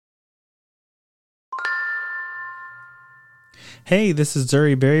Hey, this is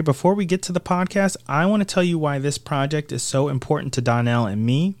Zuri Berry. Before we get to the podcast, I want to tell you why this project is so important to Donnell and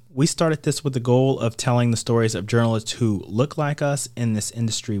me. We started this with the goal of telling the stories of journalists who look like us in this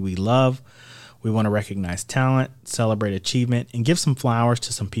industry we love. We want to recognize talent, celebrate achievement, and give some flowers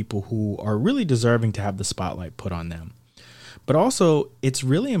to some people who are really deserving to have the spotlight put on them. But also, it's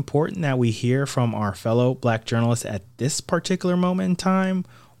really important that we hear from our fellow Black journalists at this particular moment in time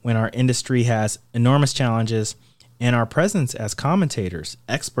when our industry has enormous challenges and our presence as commentators,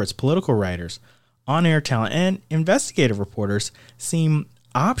 experts, political writers, on-air talent, and investigative reporters seem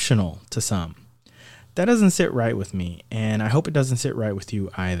optional to some. That doesn't sit right with me, and I hope it doesn't sit right with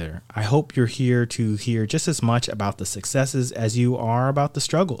you either. I hope you're here to hear just as much about the successes as you are about the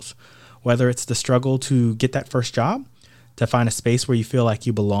struggles, whether it's the struggle to get that first job, to find a space where you feel like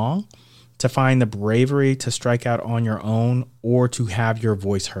you belong, to find the bravery to strike out on your own, or to have your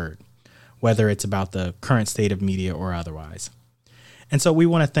voice heard, whether it's about the current state of media or otherwise. And so we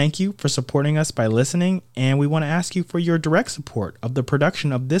want to thank you for supporting us by listening, and we want to ask you for your direct support of the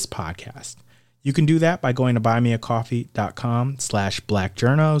production of this podcast. You can do that by going to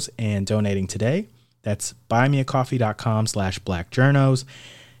buymeacoffee.com/blackjournos and donating today. That's buymeacoffee.com/blackjournos.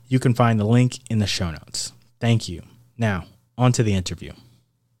 You can find the link in the show notes. Thank you. Now, on to the interview.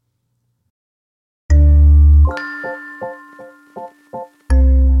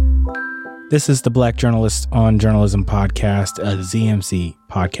 This is the Black Journalist on Journalism podcast, a ZMC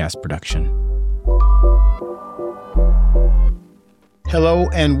podcast production. Hello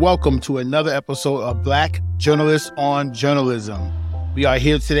and welcome to another episode of Black Journalists on Journalism. We are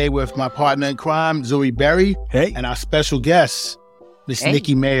here today with my partner in crime, Zuri Berry, Hey. and our special guest, Miss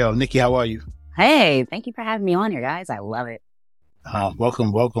Nicki Mayo. Nicki, how are you? Hey, thank you for having me on here, guys. I love it.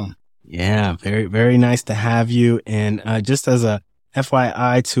 Welcome. Yeah, very, very nice to have you. And just as a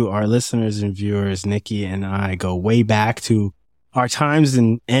FYI to our listeners and viewers, Nicki and I go way back to our times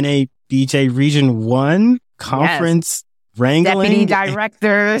in NABJ Region 1 conference wrangling. Deputy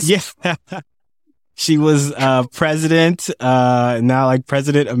directors. Yeah. She was president, now like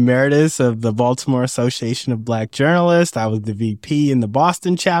president emeritus of the Baltimore Association of Black Journalists. I was the VP in the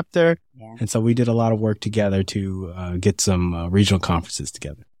Boston chapter. Yeah. And so we did a lot of work together to get some regional conferences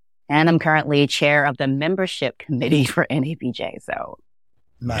together. And I'm currently chair of the membership committee for NABJ, so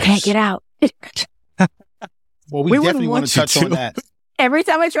Nice. Can't get out. Well, we definitely want to touch on that. Every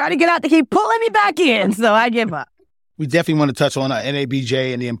time I try to get out, they keep pulling me back in, so I give up. We definitely want to touch on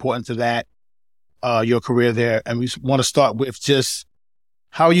NABJ and the importance of that, your career there. And we want to start with just,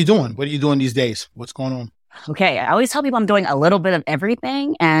 how are you doing? What are you doing these days? What's going on? Okay, I always tell people I'm doing a little bit of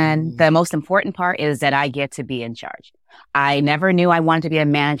everything, and the most important part is that I get to be in charge. I never knew I wanted to be a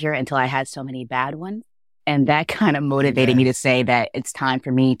manager until I had so many bad ones, and that kind of motivated me to say that it's time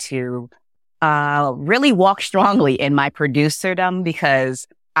for me to really walk strongly in my producerdom, because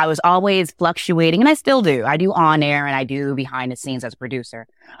I was always fluctuating, and I still do. I do on air and I do behind the scenes as a producer.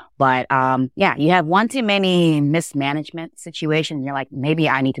 But you have one too many mismanagement situations, and you're like, maybe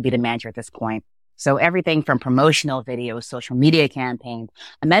I need to be the manager at this point. So everything from promotional videos, social media campaigns,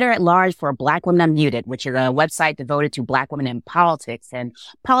 a Matter at Large for Black Women Unmuted, which is a website devoted to Black women in politics and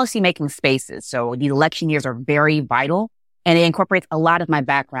policymaking spaces. So these election years are very vital, and it incorporates a lot of my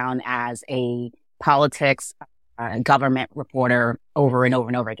background as a politics government reporter over and over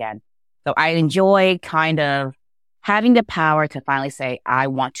and over again. So I enjoy kind of having the power to finally say, I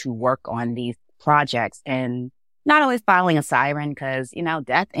want to work on these projects, and not always following a siren, because,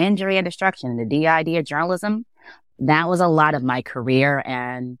 death, injury, and destruction, the DID of journalism, that was a lot of my career.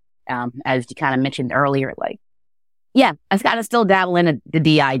 And as you kind of mentioned earlier, I kind of still dabble in the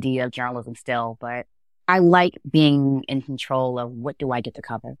DID of journalism still, but I like being in control of what do I get to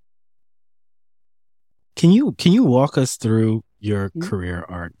cover. Can you walk us through your career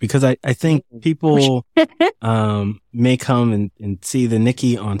arc? Because I think people may come and see the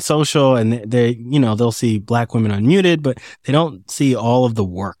Nicki on social, and they'll see Black Women Unmuted, but they don't see all of the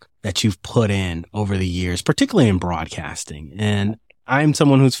work that you've put in over the years, particularly in broadcasting. And I'm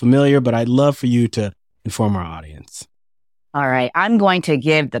someone who's familiar, but I'd love for you to inform our audience. All right. I'm going to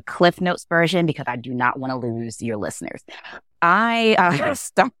give the Cliff Notes version because I do not want to lose your listeners. I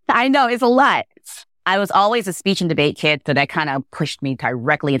know it's a lot. I was always a speech and debate kid, so that kind of pushed me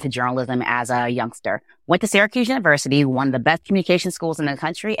directly into journalism as a youngster. Went to Syracuse University, one of the best communication schools in the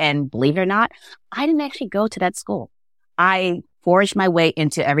country, and believe it or not, I didn't actually go to that school. I forged my way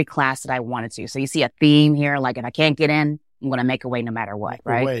into every class that I wanted to. So you see a theme here, like if I can't get in, I'm going to make a way no matter what,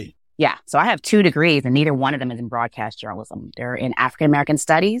 right? Yeah. So I have 2 degrees, and neither one of them is in broadcast journalism. They're in African American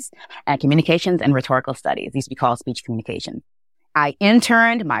studies and communications and rhetorical studies. These used to be called speech communication. I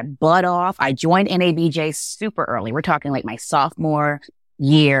interned my butt off. I joined NABJ super early. We're talking like my sophomore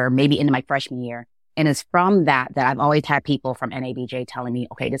year, maybe into my freshman year. And it's from that I've always had people from NABJ telling me,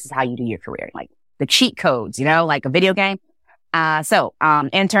 okay, this is how you do your career. Like the cheat codes, like a video game. So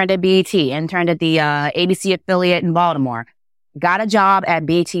interned at BET, interned at the ABC affiliate in Baltimore. Got a job at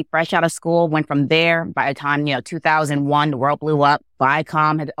BET fresh out of school. Went from there. By the time, 2001, the world blew up.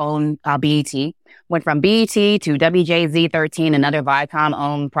 Viacom had owned BET. Went from BET to WJZ13, another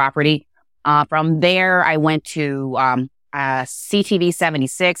Viacom-owned property. From there, I went to CTV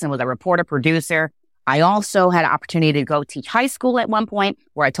 76 and was a reporter producer. I also had an opportunity to go teach high school at one point,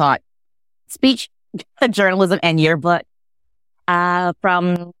 where I taught speech, journalism, and yearbook.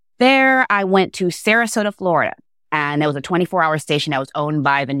 From there, I went to Sarasota, Florida. And there was a 24-hour station that was owned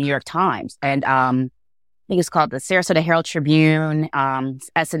by the New York Times. And I think it's called the Sarasota Herald Tribune,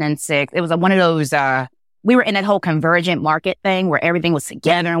 SNN6. It was one of those, we were in that whole convergent market thing where everything was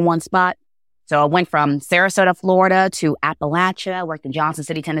together in one spot. So I went from Sarasota, Florida to Appalachia, worked in Johnson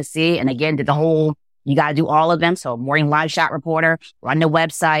City, Tennessee. And again, did the whole, you got to do all of them. So morning live shot reporter, run the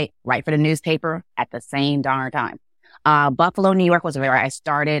website, write for the newspaper at the same darn time. Buffalo, New York was where I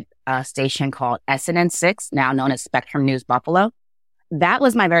started a station called SNN6, now known as Spectrum News Buffalo. That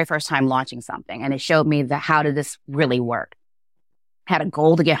was my very first time launching something, and it showed me how did this really work. Had a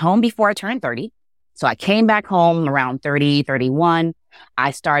goal to get home before I turned 30. So I came back home around 30, 31.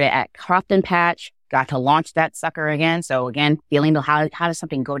 I started at Crofton Patch, got to launch that sucker again. So again, feeling how does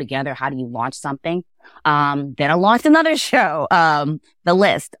something go together? How do you launch something? Then I launched another show, The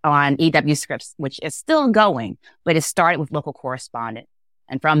List on EW Scripts, which is still going, but it started with local correspondent.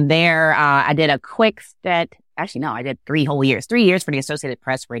 And from there, I did a quick stint. Actually, no, I did 3 whole years, 3 years for the Associated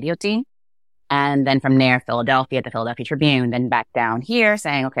Press radio team. And then from there, Philadelphia at the Philadelphia Tribune, then back down here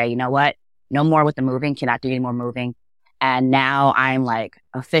saying, okay, you know what? No more with the moving, cannot do any more moving. And now I'm like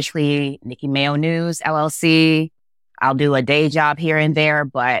officially Nicki Mayo News, LLC. I'll do a day job here and there,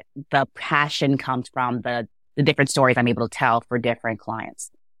 but the passion comes from the different stories I'm able to tell for different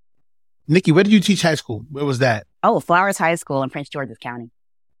clients. Nicki, where did you teach high school? Where was that? Oh, Flowers High School in Prince George's County.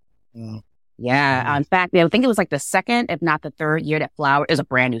 Mm. Yeah. In fact, I think it was like the second, if not the third year that Flowers, it was a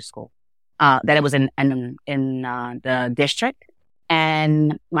brand new school, that it was in the district.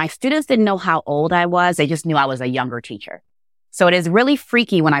 And my students didn't know how old I was. They just knew I was a younger teacher. So it is really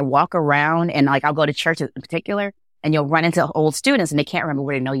freaky when I walk around and like I'll go to church in particular and you'll run into old students and they can't remember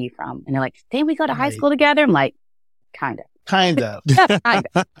where they know you from. And they're like, didn't we go to high school together? I'm like, kind of. Kind of.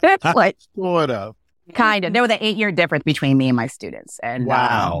 Like, sort of. Kind of. There was an 8-year difference between me and my students. And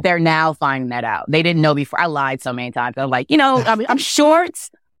wow. They're now finding that out. They didn't know before. I lied so many times. I'm like, I'm short.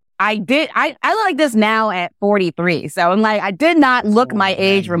 I look like this now at 43. So I'm like, I did not look my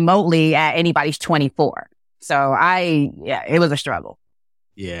age remotely at anybody's 24. So it was a struggle.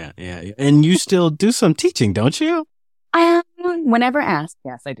 Yeah. And you still do some teaching, don't you? Whenever asked.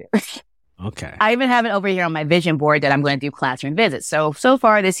 Yes, I do. Okay. I even have it over here on my vision board that I'm going to do classroom visits. So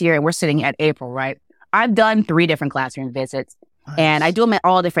far this year, we're sitting at April, right? I've done 3 different classroom visits. Nice. And I do them at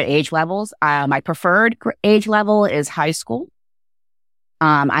all different age levels. My preferred age level is high school.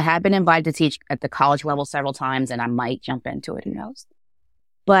 I have been invited to teach at the college level several times, and I might jump into it. Who knows?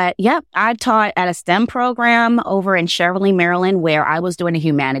 But yeah, I taught at a STEM program over in Cheverly, Maryland, where I was doing the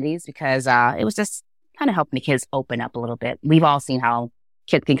humanities because it was just kind of helping the kids open up a little bit. We've all seen how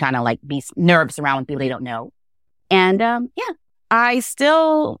kids can kind of like be nervous around people they don't know. And I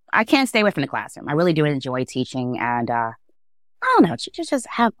can't stay away from the classroom. I really do enjoy teaching, and I don't know, just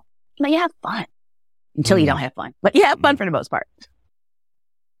have you have fun until you don't have fun, but you have fun for the most part.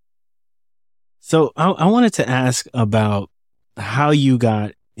 So I wanted to ask about how you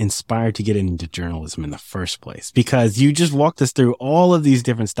got inspired to get into journalism in the first place, because you just walked us through all of these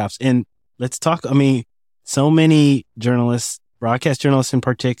different stops. And let's talk, so many journalists, broadcast journalists in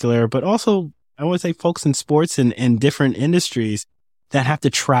particular, but also I would say folks in sports and different industries that have to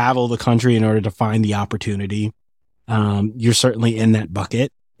travel the country in order to find the opportunity. You're certainly in that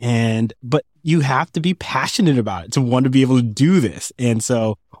bucket. But you have to be passionate about it to want to be able to do this. And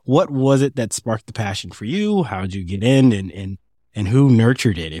so what was it that sparked the passion for you? How did you get in and who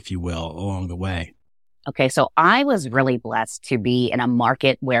nurtured it, if you will, along the way? Okay. So I was really blessed to be in a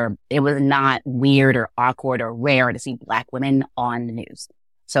market where it was not weird or awkward or rare to see Black women on the news.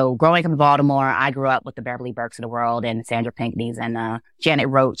 So growing up in Baltimore, I grew up with the Beverly Burks of the world and Sandra Pinckney's and Janet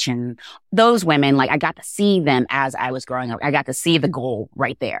Roach and those women. Like I got to see them as I was growing up. I got to see the goal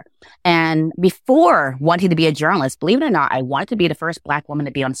right there. And before wanting to be a journalist, believe it or not, I wanted to be the first Black woman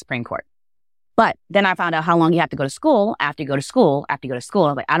to be on the Supreme Court. But then I found out how long you have to go to school after you go to school, after you go to school. I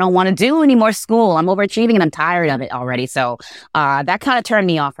was like, I don't want to do any more school. I'm overachieving and I'm tired of it already. So that kind of turned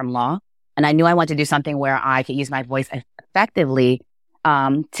me off from law. And I knew I wanted to do something where I could use my voice effectively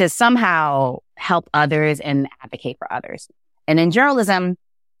to somehow help others and advocate for others. And in journalism,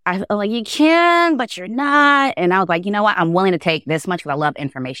 I feel like you can, but you're not. And I was like, you know what? I'm willing to take this much because I love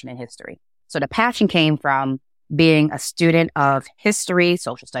information and history. So the passion came from being a student of history,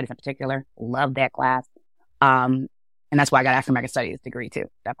 social studies in particular. Love that class. And that's why I got African American Studies degree too,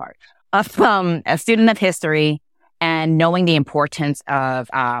 that part. A student of history and knowing the importance of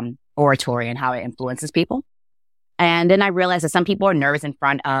oratory and how it influences people. And then I realized that some people are nervous in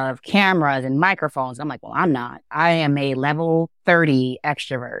front of cameras and microphones. I'm like, well, I'm not. I am a level 30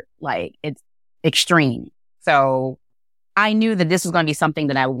 extrovert. Like, it's extreme. So I knew that this was going to be something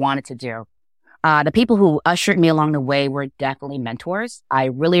that I wanted to do. The people who ushered me along the way were definitely mentors. I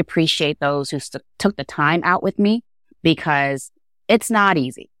really appreciate those who took the time out with me because it's not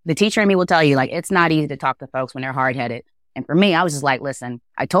easy. The teacher in me will tell you, like, it's not easy to talk to folks when they're hard-headed. And for me, I was just like, listen,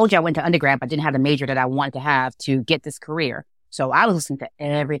 I told you I went to undergrad, but didn't have the major that I wanted to have to get this career. So I was listening to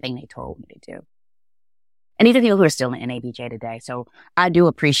everything they told me to do. And these are people who are still in NABJ today. So I do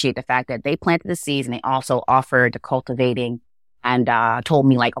appreciate the fact that they planted the seeds and they also offered the cultivating and told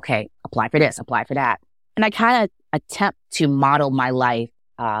me like, okay, apply for this, apply for that. And I kind of attempt to model my life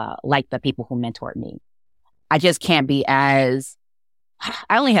like the people who mentored me. I just can't be I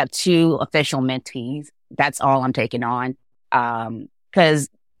only have 2 official mentees. That's all I'm taking on. Cause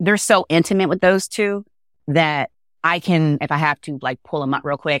they're so intimate with those 2 that I can, if I have to like pull them up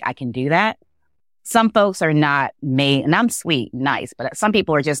real quick, I can do that. Some folks are not made, and I'm sweet, nice, but some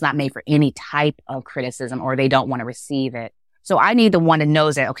people are just not made for any type of criticism or they don't want to receive it. So I need the one that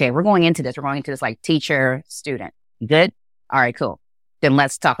knows that, okay, we're going into this like teacher, student. You good? All right, cool. Then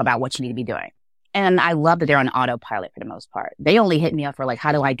let's talk about what you need to be doing. And I love that they're on autopilot for the most part. They only hit me up for like,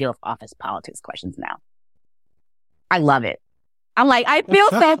 how do I deal with office politics questions now? I love it. I'm like, I feel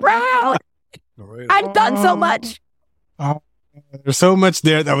so proud. I've done so much. There's so much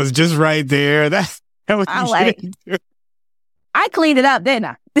there that was just right there. That was I cleaned it up, didn't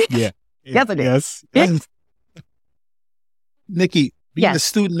I? Yeah. Yes, I did. Yes. Nicki, being a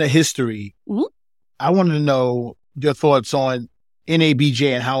student of history, I wanted to know your thoughts on NABJ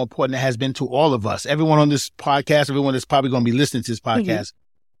and how important it has been to all of us. Everyone on this podcast, everyone that's probably going to be listening to this podcast,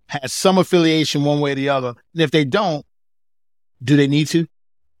 has some affiliation one way or the other. And if they don't, do they need to?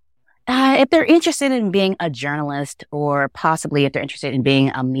 If they're interested in being a journalist or possibly if they're interested in being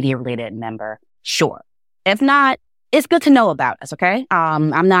a media-related member, sure. If not, it's good to know about us, okay?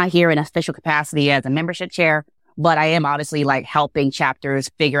 I'm not here in official capacity as a membership chair, but I am obviously like helping chapters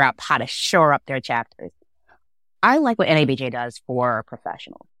figure out how to shore up their chapters. I like what NABJ does for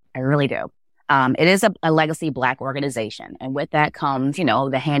professionals. I really do. It is a legacy Black organization. And with that comes,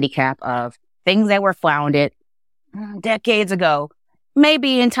 the handicap of things that were founded decades ago. Might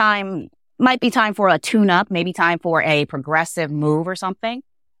be time for a tune-up, maybe time for a progressive move or something.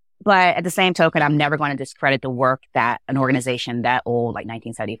 But at the same token, I'm never going to discredit the work that an organization that old, like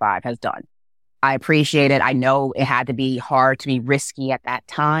 1975, has done. I appreciate it. I know it had to be hard to be risky at that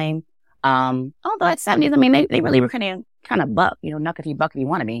time. Although at 70s, I mean, they really were kind of buck, knuck if you buck if you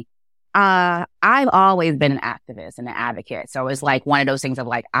want to be. I've always been an activist and an advocate. So it's like one of those things of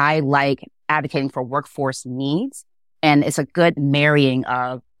like, I like advocating for workforce needs. And it's a good marrying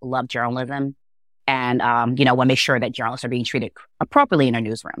of love journalism and, want to make sure that journalists are being treated appropriately in their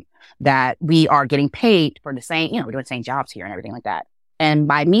newsroom, that we are getting paid for the same, we're doing the same jobs here and everything like that. And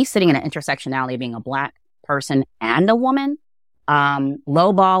by me sitting in an intersectionality of being a Black person and a woman,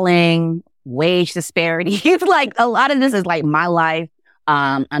 lowballing, wage disparities, like a lot of this is like my life.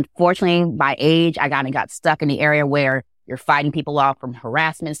 Unfortunately, by age, I got stuck in the area where you're fighting people off from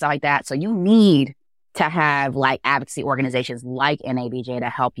harassment and stuff like that. So you need to have like advocacy organizations like NABJ to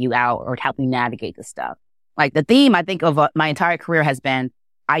help you out or to help you navigate this stuff. Like the theme I think of my entire career has been,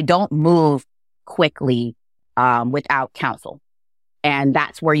 I don't move quickly without counsel. And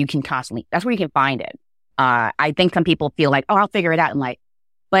that's where you can find it. I think some people feel like, oh, I'll figure it out. And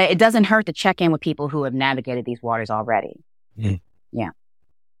but it doesn't hurt to check in with people who have navigated these waters already. Mm. Yeah.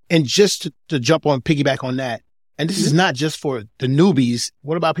 And just to jump on, piggyback on that, and this is not just for the newbies.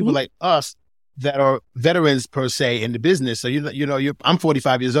 What about people like us that are veterans per se in the business? So, I'm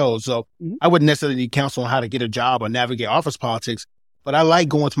 45 years old, so I wouldn't necessarily need counsel on how to get a job or navigate office politics, but I like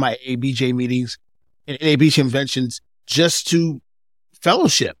going to my ABJ meetings and NABJ conventions just to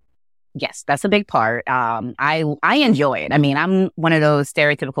fellowship. Yes, that's a big part. I enjoy it. I mean, I'm one of those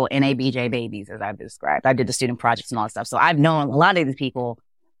stereotypical NABJ babies, as I've described. I did the student projects and all that stuff. So I've known a lot of these people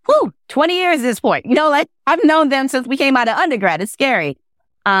 20 years at this point. Like I've known them since we came out of undergrad. It's scary.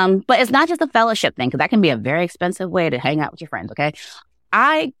 But it's not just a fellowship thing, because that can be a very expensive way to hang out with your friends. Okay.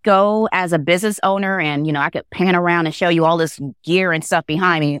 I go as a business owner and, I could pan around and show you all this gear and stuff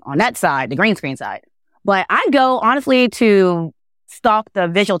behind me on that side, the green screen side. But I go honestly to stalk the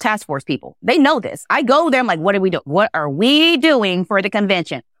visual task force people. They know this. I go there. I'm like, what are we doing for the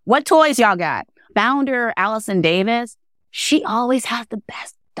convention? What toys y'all got? Founder Allison Davis, she always has the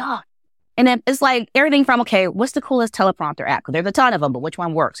best stuff. And then it's like everything from, okay, what's the coolest teleprompter app? Because there's a ton of them, but which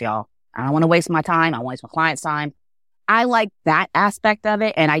one works, y'all? I don't want to waste my time. I want to waste my client's time. I like that aspect of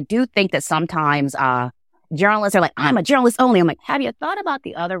it. And I do think that sometimes journalists are like, I'm a journalist only. I'm like, have you thought about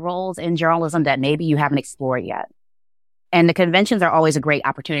the other roles in journalism that maybe you haven't explored yet? And the conventions are always a great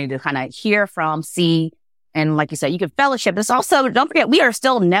opportunity to kind of hear from, see, and like you said, you can fellowship. It's also, don't forget, we are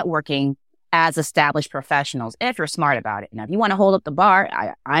still networking as established professionals if you're smart about it. Now, if you want to hold up the bar,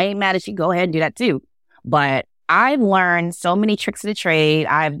 I ain't mad at you. Go ahead and do that too. But I've learned so many tricks of the trade.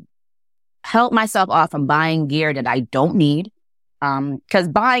 I've helped myself off from buying gear that I don't need. Because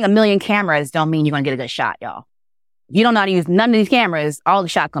buying 1 million cameras don't mean you're going to get a good shot, y'all. If you don't know how to use none of these cameras, all the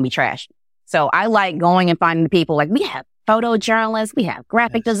shots going to be trash. So I like going and finding the people. Like, we have photojournalists, we have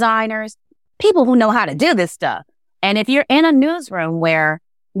graphic designers, people who know how to do this stuff. And if you're in a newsroom where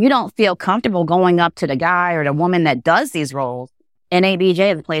you don't feel comfortable going up to the guy or the woman that does these roles,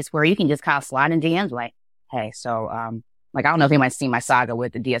 NABJ is a place where you can just kind of slide in DMs like, hey, so, like, I don't know if anybody's seen my saga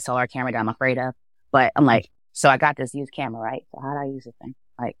with the DSLR camera that I'm afraid of, but I'm like, so I got this used camera, right? So how do I use this thing?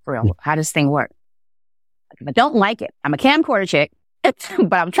 Like, for real, how does this thing work? If I don't like it, I'm a camcorder chick, but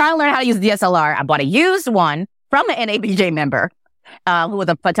I'm trying to learn how to use DSLR. I bought a used one from an NABJ member, who was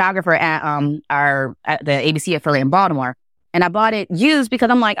a photographer at the ABC affiliate in Baltimore. And I bought it used because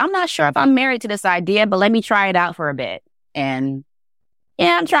I'm like, I'm not sure if I'm married to this idea, but let me try it out for a bit. And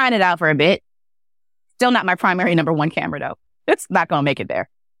yeah, I'm trying it out for a bit. Still not my primary number one camera though. It's not going to make it there.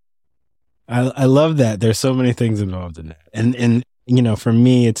 I love that. There's so many things involved in that. And for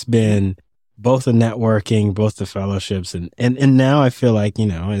me, it's been both the networking, both the fellowships. And now I feel like,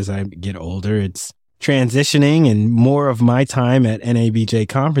 as I get older, it's transitioning, and more of my time at NABJ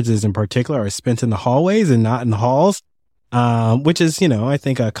conferences in particular are spent in the hallways and not in the halls, which is, I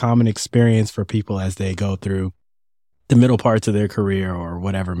think a common experience for people as they go through the middle parts of their career or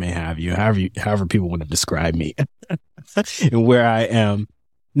whatever may have you, however people want to describe me and where I am.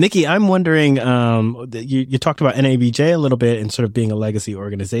 Nicki, I'm wondering, you talked about NABJ a little bit and sort of being a legacy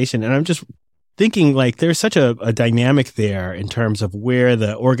organization, and I'm just thinking like there's such a dynamic there in terms of where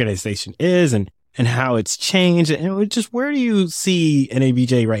the organization is and how it's changed, and just where do you see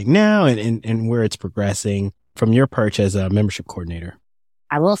NABJ right now and where it's progressing from your perch as a membership coordinator?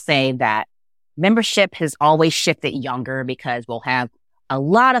 I will say that membership has always shifted younger because we'll have a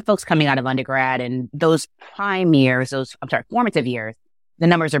lot of folks coming out of undergrad, and those formative years, the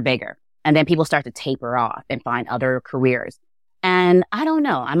numbers are bigger. And then people start to taper off and find other careers. And I don't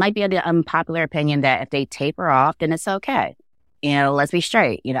know, I might be of the unpopular opinion that if they taper off, then it's okay. Let's be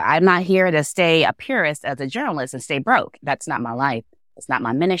straight. I'm not here to stay a purist as a journalist and stay broke. That's not my life. It's not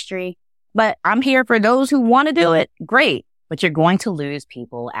my ministry. But I'm here for those who want to do it. Great. But you're going to lose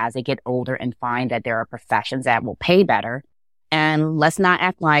people as they get older and find that there are professions that will pay better. And let's not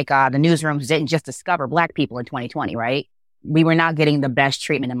act like the newsrooms didn't just discover Black people in 2020, right? We were not getting the best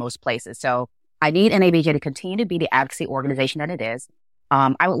treatment in most places. So I need NABJ to continue to be the advocacy organization that it is.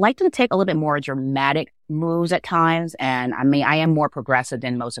 I would like them to take a little bit more dramatic moves at times. And I am more progressive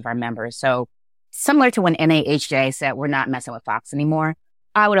than most of our members. So similar to when NAHJ said, we're not messing with Fox anymore,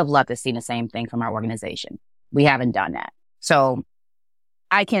 I would have loved to see the same thing from our organization. We haven't done that. So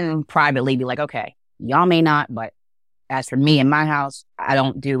I can privately be like, okay, y'all may not, but as for me in my house, I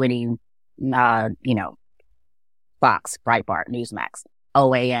don't do any, Fox, Breitbart, Newsmax,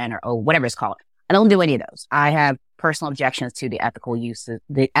 OAN, or whatever it's called. I don't do any of those. I have personal objections to the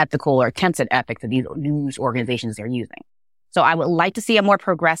ethical or attempted ethics of these news organizations they're using. So I would like to see a more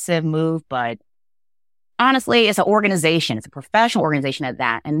progressive move, but honestly, it's an organization. It's a professional organization at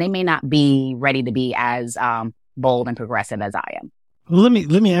that, and they may not be ready to be as bold and progressive as I am. Well,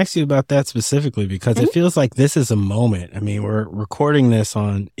 let me ask you about that specifically, because it feels like this is a moment. I mean, we're recording this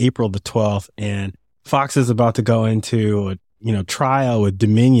on April the 12th, and Fox is about to go into a trial with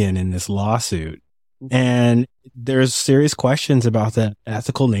Dominion in this lawsuit. And there's serious questions about the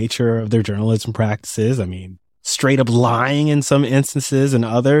ethical nature of their journalism practices. I mean, straight up lying in some instances and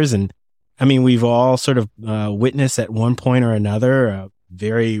others. And I mean, we've all sort of witnessed at one point or another a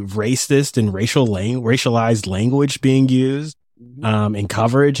very racist and racialized language being used in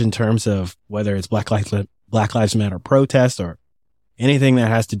coverage in terms of whether it's Black Lives Matter protests or anything that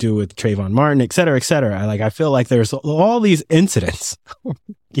has to do with Trayvon Martin, et cetera, et cetera. Like, I feel like there's all these incidents.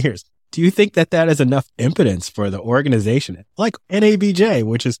 Years. Do you think that is enough impotence for the organization, like NABJ,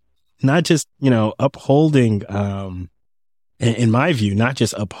 which is not just, upholding, in my view, not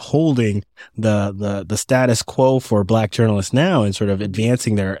just upholding the status quo for Black journalists now and sort of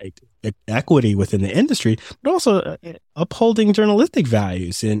advancing their equity within the industry, but also upholding journalistic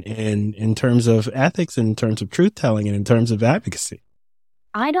values in terms of ethics, in terms of truth telling, and in terms of advocacy.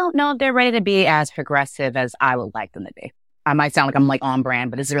 I don't know if they're ready to be as progressive as I would like them to be. I might sound like I'm like on brand,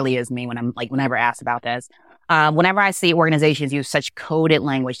 but this really is me when I'm like, whenever asked about this. Whenever I see organizations use such coded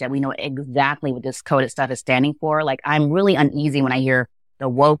language that we know exactly what this coded stuff is standing for, like, I'm really uneasy when I hear the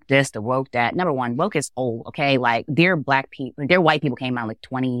woke this, the woke that. Number one, woke is old, okay? Like, Dear White People came out like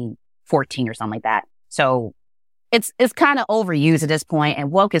 2014 or something like that. So it's kind of overused at this point, and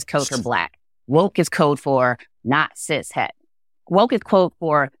woke is code for Black. Woke is code for not cis het. Woke is code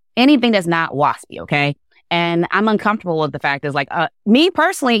for anything that's not waspy, okay? And I'm uncomfortable with the fact is like, me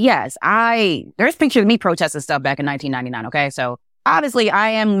personally, yes, there's pictures of me protesting stuff back in 1999. Okay. So obviously I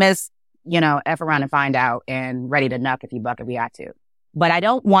am F around and find out and ready to knuck if you buck if we got to, but I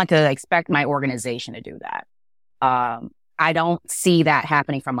don't want to expect my organization to do that. I don't see that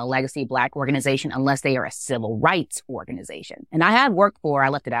happening from a legacy Black organization unless they are a civil rights organization. And I have worked for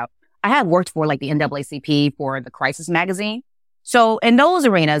like the NAACP, for the Crisis magazine. So in those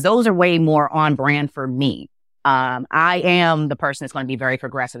arenas, those are way more on brand for me. I am the person that's going to be very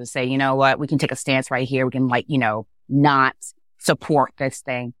progressive and say, you know what, we can take a stance right here. We can not support this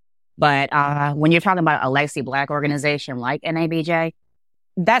thing. But when you're talking about a legacy Black organization like NABJ,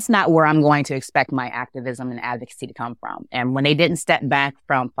 that's not where I'm going to expect my activism and advocacy to come from. And when they didn't step back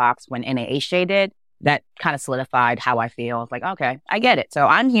from Fox when NAHJ did, that kind of solidified how I feel. It's like, okay, I get it. So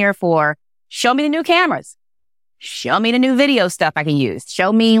I'm here for show me the new cameras. Show me the new video stuff I can use.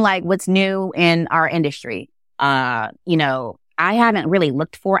 Show me like what's new in our industry. I haven't really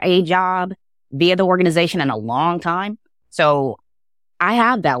looked for a job via the organization in a long time. So I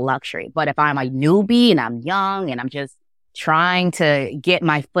have that luxury. But if I'm a newbie and I'm young and I'm just trying to get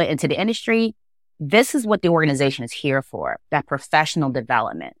my foot into the industry, this is what the organization is here for, that professional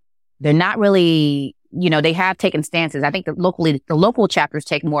development. They're not really, they have taken stances. I think the local chapters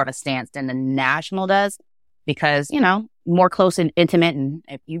take more of a stance than the national does. Because, more close and intimate. And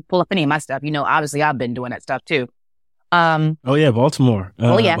if you pull up any of my stuff, obviously I've been doing that stuff too. Oh yeah, Baltimore.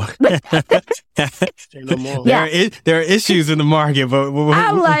 Yeah. There are issues in the market, but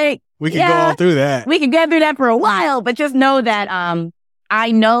I'm like, we can go all through that. We can get through that for a while, but just know that,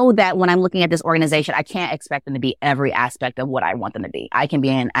 I know that when I'm looking at this organization, I can't expect them to be every aspect of what I want them to be. I can be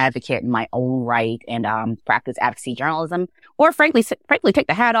an advocate in my own right and, practice advocacy journalism, or frankly take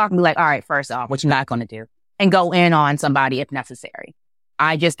the hat off and be like, all right, first off, what you're not going to do. And go in on somebody if necessary.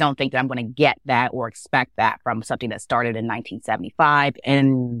 I just don't think that I'm going to get that or expect that from something that started in 1975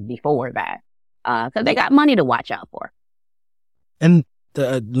 and before that. Because they got money to watch out for. And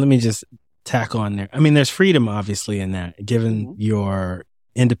let me just tack on there. I mean, there's freedom, obviously, in that, given your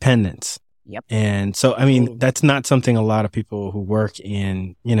independence. Yep. And so, I mean, that's not something a lot of people who work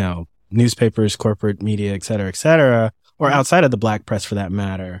in, newspapers, corporate media, et cetera, or outside of the Black press for that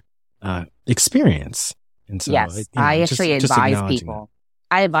matter, experience. And so, yes, I actually advise people.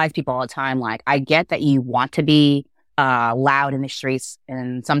 I advise people all the time, like, I get that you want to be loud in the streets.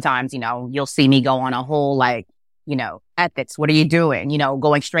 And sometimes, you'll see me go on a whole, ethics. What are you doing?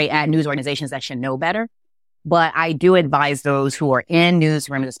 Going straight at news organizations that should know better. But I do advise those who are in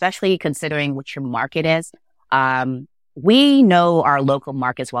newsrooms, especially considering what your market is. We know our local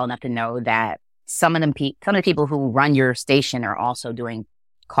markets well enough to know that some of the people who run your station are also doing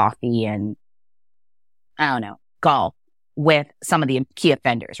coffee and golf with some of the key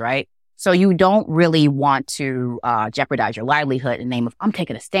offenders, right? So you don't really want to jeopardize your livelihood in the name of, I'm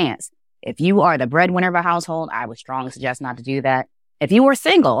taking a stance. If you are the breadwinner of a household, I would strongly suggest not to do that. If you are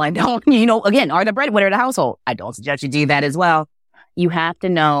single and don't, are the breadwinner of the household, I don't suggest you do that as well. You have to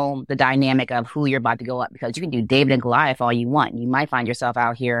know the dynamic of who you're about to go up, because you can do David and Goliath all you want. You might find yourself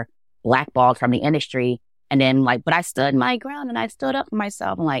out here blackballed from the industry. And then but I stood my ground and I stood up for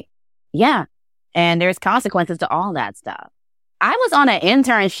myself. I'm like, yeah. And there's consequences to all that stuff. I was on an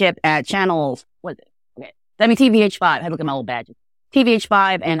internship at channels, WTVH5. I had to look at my old badges.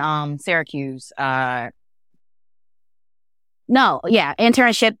 TVH5 and Syracuse. Internship.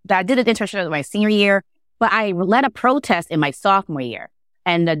 I did an internship my senior year, but I led a protest in my sophomore year.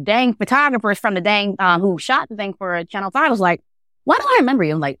 And the dang photographers from the who shot the thing for Channel 5 was like, why do I remember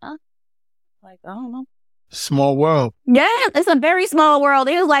you? I'm like, I don't know. Small world. Yeah, it's a very small world.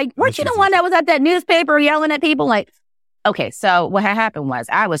 It was like, weren't you the one that was at that newspaper yelling at people? Like, Okay, so what had happened was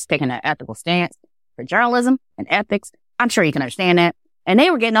I was taking an ethical stance for journalism and ethics. I'm sure you can understand that. And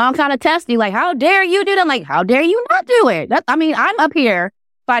they were getting all kind of testy, like, how dare you do that? I'm like, how dare you not do it? I'm up here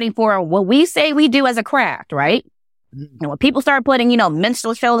fighting for what we say we do as a craft, right? And when people start putting,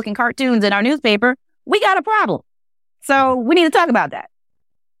 minstrel show looking cartoons in our newspaper, we got a problem. So we need to talk about that.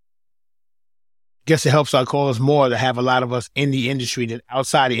 Guess it helps our cause more to have a lot of us in the industry than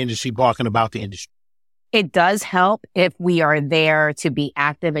outside the industry barking about the industry. It does help if we are there to be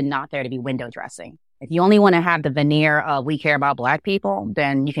active and not there to be window dressing. If you only want to have the veneer of we care about Black people,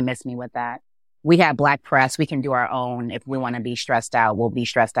 then you can miss me with that. We have Black press. We can do our own. If we want to be stressed out, we'll be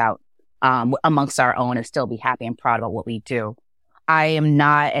stressed out amongst our own and still be happy and proud about what we do. I am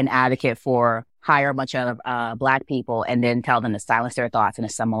not an advocate for hire a bunch of Black people and then tell them to silence their thoughts and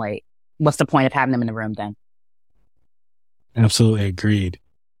assimilate. What's the point of having them in the room then? Absolutely agreed.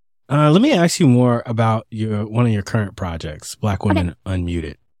 Let me ask you more about one of your current projects, Black Women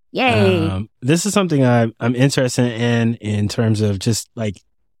Unmuted. Yay! This is something I'm interested in terms of just like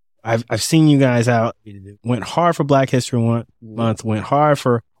I've seen you guys out. Went hard for Black History Month. Went hard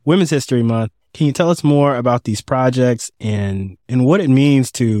for Women's History Month. Can you tell us more about these projects and what it means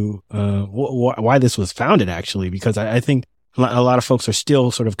to why this was founded? Actually, because I think a lot of folks are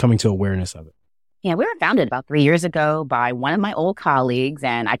still sort of coming to awareness of it. Yeah, we were founded about 3 years ago by one of my old colleagues,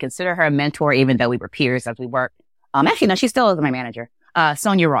 and I consider her a mentor, even though we were peers as we worked. Actually, no, she still is my manager.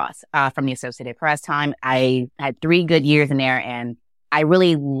 Sonia Ross from the Associated Press time. I had 3 good years in there, and I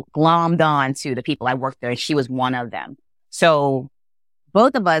really glommed on to the people I worked there, and she was one of them. So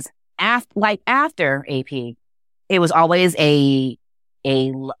both of us, after AP, it was always a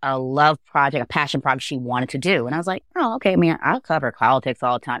love project, a passion project she wanted to do. And I was like, oh, okay, man, I'll cover politics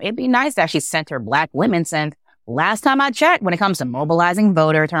all the time. It'd be nice to actually center Black women, since last time I checked, when it comes to mobilizing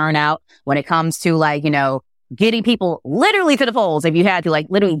voter turnout, when it comes to getting people literally to the polls, if you had to,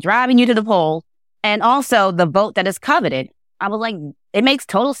 literally driving you to the poll, and also the vote that is coveted, I was like, it makes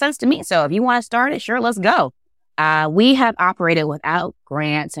total sense to me. So if you want to start it, sure, let's go. We have operated without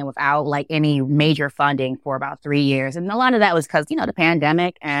grants and without any major funding for about 3 years. And a lot of that was because, the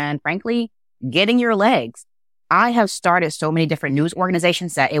pandemic and frankly, getting your legs. I have started so many different news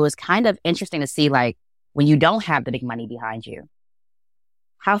organizations that it was kind of interesting to see, when you don't have the big money behind you,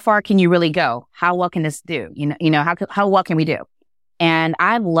 how far can you really go? How well can this do? How well can we do? And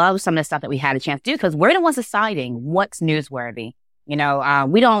I love some of the stuff that we had a chance to do because we're the ones deciding what's newsworthy. We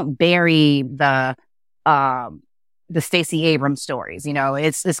don't bury the Stacey Abrams stories.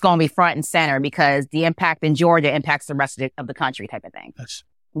 It's going to be front and center because the impact in Georgia impacts the rest of the country type of thing.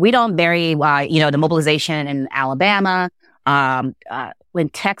 We don't bury, the mobilization in Alabama, in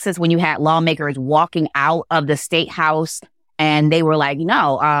Texas, when you had lawmakers walking out of the state house and they were like,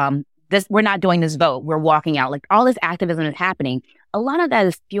 no, we're not doing this vote. We're walking out. All this activism is happening. A lot of that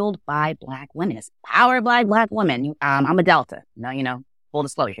is fueled by Black women. It's powered by Black women. I'm a Delta. Full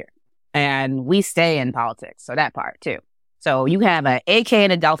disclosure here. And we stay in politics. So that part too. So you have an AK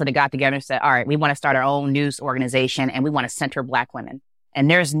and a Delta that got together and said, all right, we want to start our own news organization and we want to center Black women. And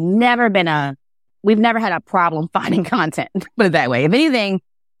we've never had a problem finding content, put it that way. If anything,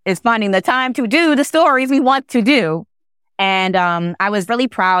 it's finding the time to do the stories we want to do. And I was really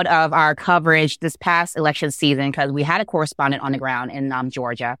proud of our coverage this past election season because we had a correspondent on the ground in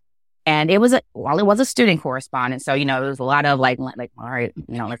Georgia. And it was a student correspondent. So, it was a lot of all right,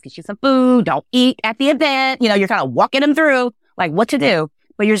 let's get you some food. Don't eat at the event. You're kind of walking them through what to do.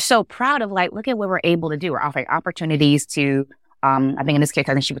 But you're so proud of look at what we're able to do. We're offering opportunities to, I think in this case,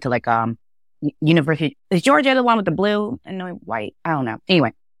 I think she went to University. Is Georgia the one with the blue and white? I don't know.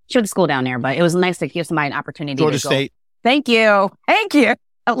 Anyway, she went to school down there, but it was nice to give somebody an opportunity Georgia to go. State. Thank you.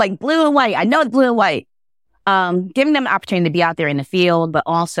 Blue and white. I know it's blue and white. Giving them an opportunity to be out there in the field, but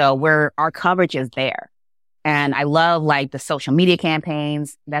also where our coverage is there. And I love the social media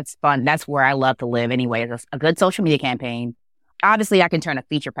campaigns. That's fun. That's where I love to live anyway. It's a good social media campaign. Obviously I can turn a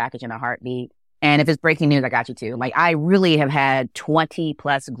feature package in a heartbeat. And if it's breaking news, I got you too. I really have had 20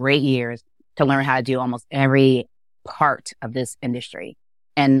 plus great years to learn how to do almost every part of this industry.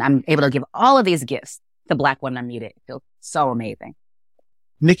 And I'm able to give all of these gifts to Black Women Unmuted. It feels so amazing.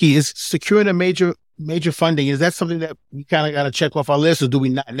 Nicki, is securing a major funding, is that something that we kind of got to check off our list, or do we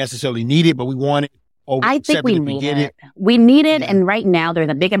not necessarily need it, but we want it? Or I think we need it. We need it. Yeah. And right now there's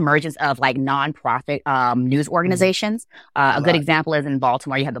a big emergence of nonprofit news organizations. A good example is in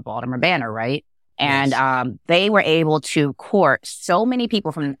Baltimore, you have the Baltimore Banner, right? And yes. They were able to court so many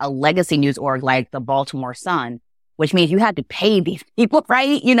people from a legacy news org like the Baltimore Sun, which means you had to pay these people,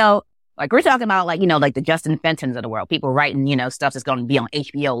 right? We're talking about the Justin Fentons of the world, people writing, stuff that's going to be on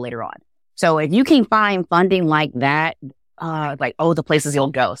HBO later on. So if you can find funding like that, like, oh, the places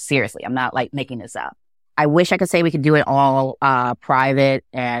you'll go. Seriously, I'm not like making this up. I wish I could say we could do it all private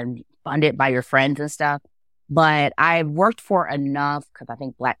and funded by your friends and stuff. But I've worked for enough, because I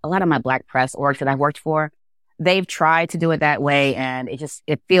think a lot of my Black press orgs that I've worked for, they've tried to do it that way. And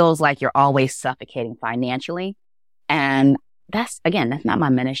it feels like you're always suffocating financially. And that's not my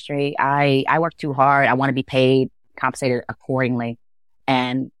ministry. I work too hard. I want to be paid, compensated accordingly.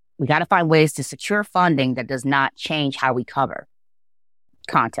 And we got to find ways to secure funding that does not change how we cover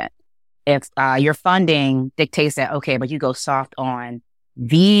content. If your funding dictates that, okay, but you go soft on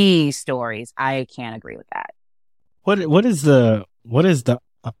these stories, I can't agree with that.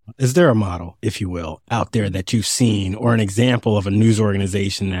 Is there a model, if you will, out there that you've seen, or an example of a news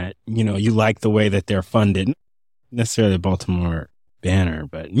organization that, you like the way that they're funded? Not necessarily the Baltimore Banner,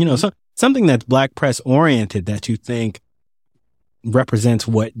 but, something that's Black press oriented that you think represents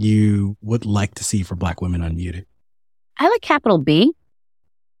what you would like to see for Black Women Unmuted. I like Capital B.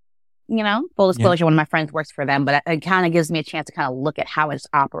 Full disclosure, One of my friends works for them, but it kind of gives me a chance to kind of look at how it's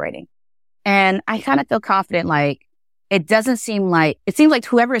operating. And I kind of feel confident, like, it seems like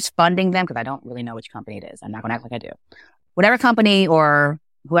whoever is funding them, because I don't really know which company it is. I'm not going to act like I do. Whatever company or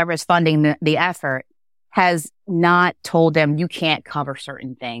whoever is funding the effort has not told them you can't cover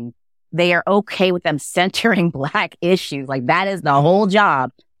certain things. They are okay with them centering Black issues. Like, that is the whole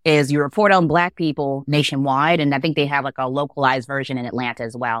job, is you report on Black people nationwide. And I think they have like a localized version in Atlanta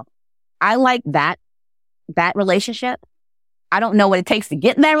as well. I like that relationship. I don't know what it takes to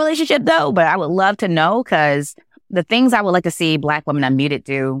get in that relationship though, but I would love to know, because the things I would like to see Black Women Unmuted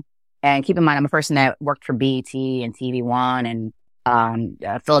do, and keep in mind, I'm a person that worked for BET and TV One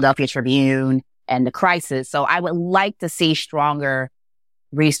and Philadelphia Tribune and The Crisis. So I would like to see stronger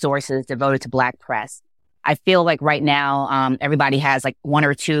resources devoted to Black press. I feel like right now, everybody has like one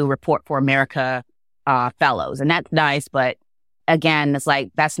or two Report for America fellows, and that's nice, but again, it's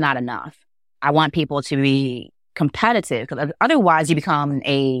like, that's not enough. I want people to be competitive, because otherwise you become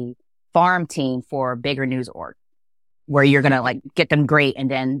a farm team for a bigger news org, where you're going to like get them great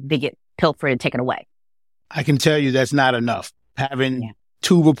and then they get pilfered and taken away. I can tell you that's not enough. Having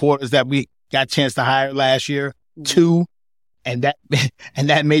two reporters that we got a chance to hire last year, two, and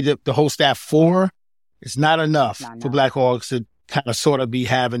that made the whole staff 4. It's not enough for Black orgs to kind of sort of be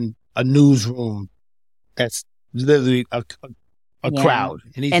having a newsroom that's literally a crowd.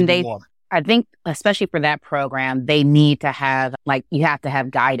 It needs to be more. I think, especially for that program, they need to have, like, you have to have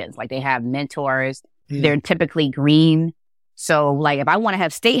guidance. Like, they have mentors. They're typically green. So, like, if I want to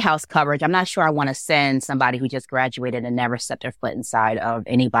have State House coverage, I'm not sure I want to send somebody who just graduated and never stepped their foot inside of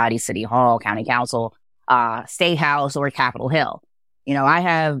anybody's city hall, county council, State House, or Capitol Hill.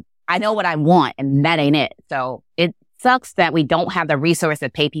 I know what I want, and that ain't it. So it sucks that we don't have the resource to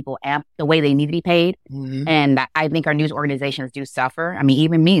pay people the way they need to be paid. Mm-hmm. And I think our news organizations do suffer. I mean,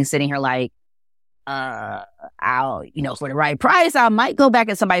 even me sitting here like, for the right price, I might go back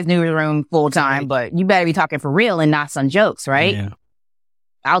in somebody's newsroom full time, but you better be talking for real and not some jokes, right? Yeah.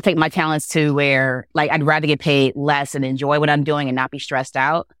 I'll take my talents to where, like, I'd rather get paid less and enjoy what I'm doing and not be stressed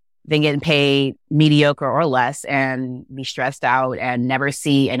out than getting paid mediocre or less and be stressed out and never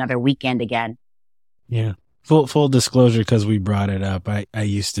see another weekend again. Yeah. Full disclosure, because we brought it up, I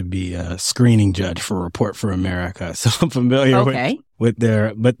used to be a screening judge for Report for America, so I'm familiar with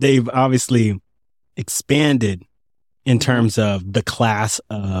but they've obviously expanded in terms of the class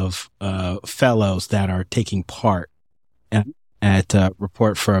of fellows that are taking part at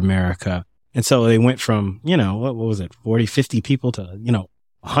Report for America. And so they went from, what was it, 40, 50 people to,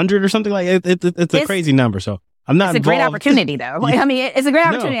 100 or something like it. It's a crazy number. So I'm not It's a great opportunity, though. I mean, it's a great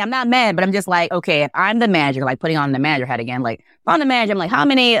opportunity. No. I'm not mad, but I'm just like, okay, if I'm the manager, like putting on the manager hat again, like if I'm the manager, I'm like, how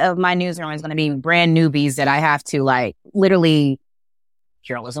many of my newsrooms is going to be brand newbies that I have to, like, literally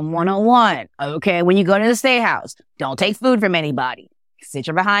journalism 101. Okay, when you go to the State House, don't take food from anybody. Sit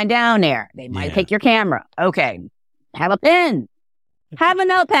your behind down there. They might take your camera. Okay, have a pen. Have a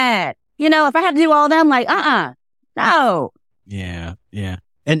notepad. If I had to do all that, I'm like, no. Yeah.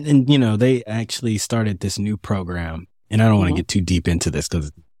 And they actually started this new program, and I don't want to get too deep into this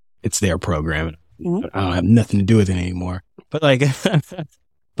because it's their program. And I don't have nothing to do with it anymore. But like,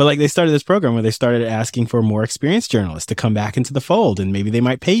 they started this program where they started asking for more experienced journalists to come back into the fold, and maybe they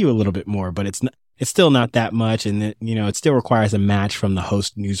might pay you a little bit more, but it's still not that much. And it still requires a match from the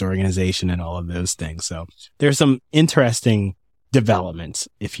host news organization and all of those things. So there's some interesting developments,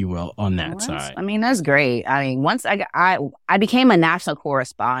 if you will, on that side. I mean, that's great. I mean, once I became a national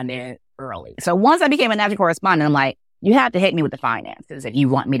correspondent early. So once I became a national correspondent, I'm like, you have to hit me with the finances if you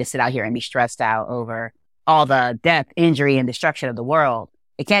want me to sit out here and be stressed out over all the death, injury, and destruction of the world.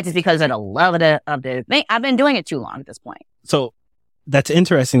 It can't just be because of the love of the thing. I've been doing it too long at this point. So that's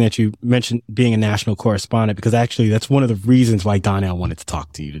interesting that you mentioned being a national correspondent, because actually that's one of the reasons why Donnell wanted to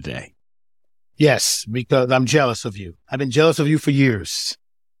talk to you today. Yes, because I'm jealous of you. I've been jealous of you for years.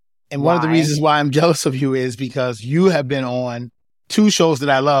 And one of the reasons why I'm jealous of you is because you have been on 2 shows that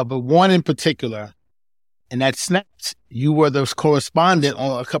I love, but one in particular, and that's Snapped. You were the correspondent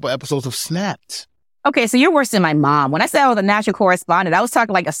on a couple episodes of Snapped. Okay, so you're worse than my mom. When I said I was a national correspondent, I was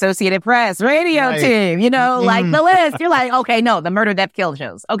talking like Associated Press, radio team, like the list. You're like, okay, no, the murder, death, kill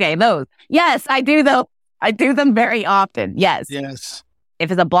shows. Okay, those. Yes, I do though. I do them very often. Yes. Yes.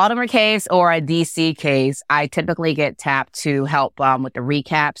 If it's a Baltimore case or a DC case, I typically get tapped to help with the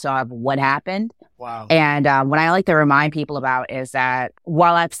recaps of what happened. Wow. And what I like to remind people about is that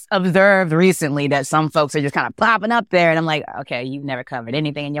while I've observed recently that some folks are just kind of popping up there, and I'm like, okay, you've never covered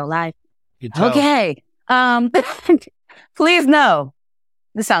anything in your life. Okay. Please know.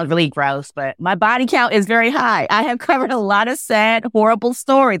 This sounds really gross, but my body count is very high. I have covered a lot of sad, horrible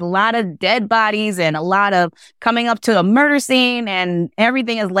stories, a lot of dead bodies, and a lot of coming up to a murder scene, and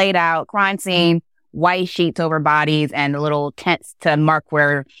everything is laid out, crime scene, white sheets over bodies, and little tents to mark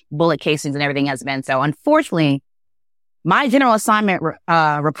where bullet casings and everything has been. So unfortunately, my general assignment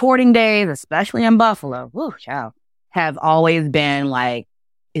reporting days, especially in Buffalo, have always been like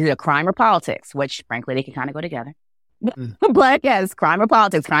either crime or politics, which frankly, they can kind of go together. But yes, crime or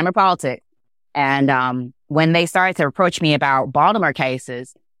politics. And when they started to approach me about Baltimore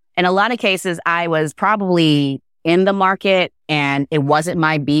cases, in a lot of cases, I was probably in the market and it wasn't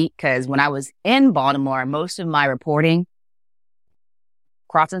my beat, because when I was in Baltimore, most of my reporting,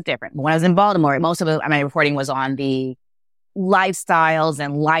 Crofton's different. But when I was in Baltimore, most of my reporting was on the lifestyles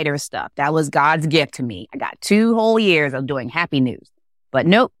and lighter stuff. That was God's gift to me. I got 2 whole years of doing happy news. But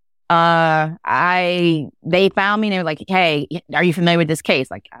nope. They found me and they were like, hey, are you familiar with this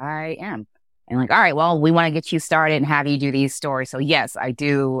case? Like, I am. And like, all right, well, we want to get you started and have you do these stories. So yes, I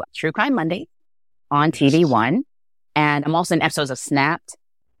do True Crime Monday on TV1. And I'm also in episodes of Snapped.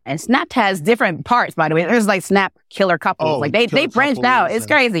 And Snapped has different parts, by the way. There's like Snap Killer Couples. Like they branched out. It's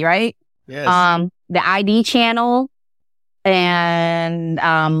crazy, right? Yes. The ID channel and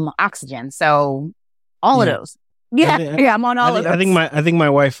Oxygen. So all of those. Yeah, I'm on all of those. I think my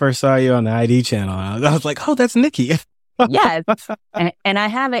wife first saw you on the ID channel. I was like, oh, that's Nicki. Yes. And I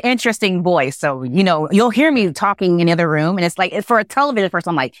have an interesting voice. So, you'll hear me talking in the other room. And it's like, for a television person,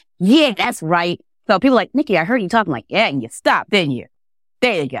 I'm like, yeah, that's right. So people are like, Nicki, I heard you talking. I'm like, yeah, and you stopped, didn't you?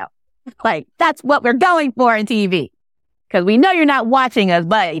 There you go. Like, that's what we're going for in TV. Because we know you're not watching us.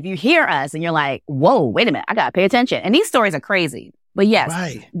 But if you hear us and you're like, whoa, wait a minute, I got to pay attention. And these stories are crazy. But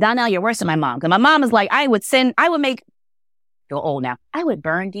yes, Donnell, you're worse than my mom. Because my mom is like, I would burn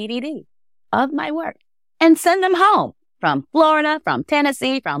DVDs of my work and send them home from Florida, from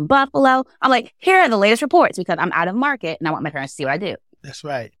Tennessee, from Buffalo. I'm like, here are the latest reports, because I'm out of market and I want my parents to see what I do. That's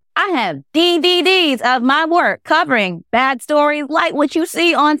right. I have DVDs of my work covering bad stories like what you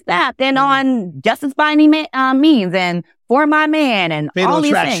see on Snap and on Justice by Any Means and For My Man and Fatal all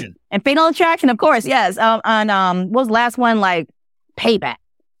these Attraction. things. And Fatal Attraction, of course, yes. On what was the last one? Like Payback.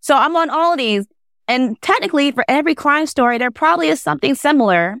 So I'm on all of these. And technically, for every crime story, there probably is something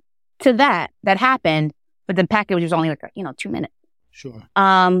similar to that happened, but the package was only like, 2 minutes. Sure.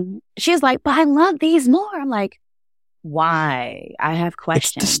 She's like, but I love these more. I'm like, why? I have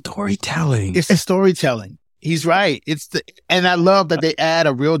questions. It's the storytelling. It's the storytelling. He's right. And I love that they add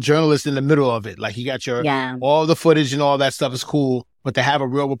a real journalist in the middle of it. Like, you got all the footage and all that stuff is cool, but to have a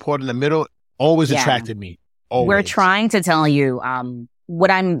real reporter in the middle always attracted me. Always. We're trying to tell you,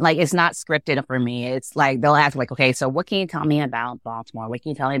 what I'm like, it's not scripted for me. It's like, they'll ask like, okay, so what can you tell me about Baltimore? What can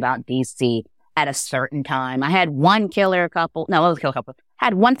you tell me about DC at a certain time? I had one killer couple.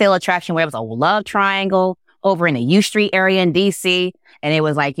 Had one fatal attraction where it was a love triangle over in the U Street area in DC. And it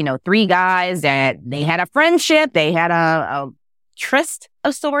was like, 3 guys that they had a friendship. They had a tryst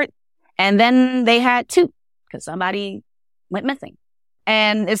of sort. And then they had 2 because somebody went missing.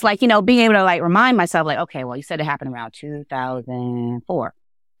 And it's like, being able to like remind myself like, okay, well, you said it happened around 2004.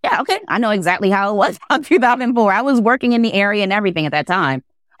 Yeah, okay. I know exactly how it was in 2004. I was working in the area and everything at that time.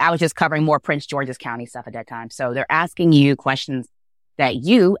 I was just covering more Prince George's County stuff at that time. So they're asking you questions that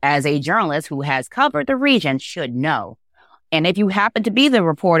you, as a journalist who has covered the region, should know. And if you happen to be the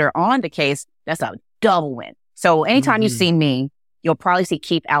reporter on the case, that's a double win. So anytime you see me, you'll probably see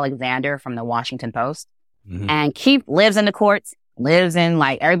Keith Alexander from the Washington Post. Mm-hmm. And Keith lives in the courts, lives in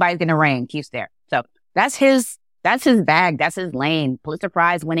like everybody's gonna rain. Keith's there. So that's his bag. That's his lane. Pulitzer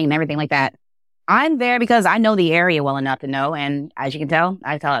Prize winning and everything like that. I'm there because I know the area well enough to know. And as you can tell,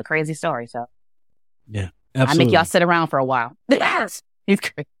 I tell a crazy story. So yeah, absolutely. I make y'all sit around for a while. Yes. He's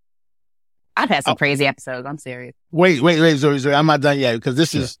crazy. I've had some crazy episodes. I'm serious. Wait, Zoe, I'm not done yet because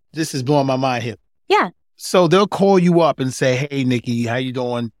this is blowing my mind here. Yeah. So they'll call you up and say, "Hey, Nicki, how you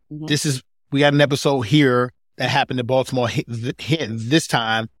doing? Mm-hmm. We got an episode here that happened in Baltimore hit this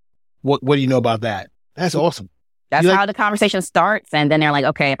time. What do you know about that?" That's awesome. That's how the conversation starts. And then they're like,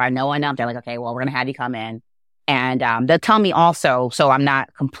 okay, if I know enough, they're like, okay, well, we're going to have you come in. And they'll tell me also, so I'm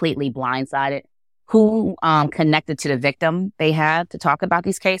not completely blindsided, who connected to the victim they have to talk about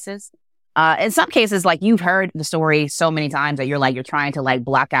these cases. In some cases, like you've heard the story so many times that you're trying to like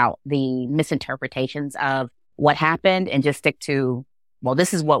block out the misinterpretations of what happened and just stick to, well,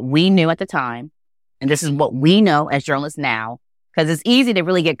 this is what we knew at the time. And this is what we know as journalists now. Because it's easy to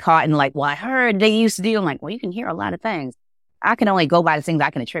really get caught in like, well, I heard they used to do. I'm like, well, you can hear a lot of things. I can only go by the things I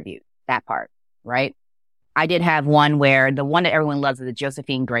can attribute, that part, right? I did have one where the one that everyone loves is the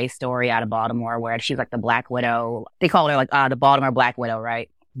Josephine Grace story out of Baltimore, where she's like the Black Widow. They call her like the Baltimore Black Widow, right?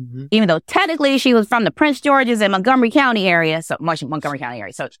 Mm-hmm. Even though technically she was from the Prince George's and Montgomery County area. So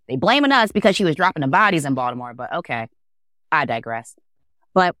they blaming us because she was dropping the bodies in Baltimore. But okay, I digress.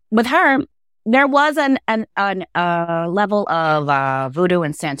 But with her, there was a level of voodoo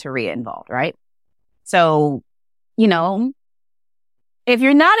and Santeria involved, right? So, if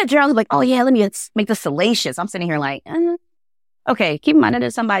you're not a journalist, like, oh yeah, let me make this salacious. I'm sitting here like, okay, keep in mind that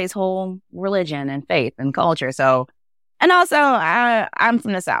it's somebody's whole religion and faith and culture. So, and also, I'm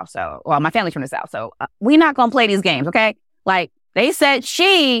from the South, my family's from the South, so we're not gonna play these games, okay? Like, they said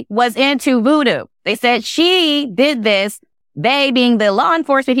she was into voodoo. They said she did this. They being the law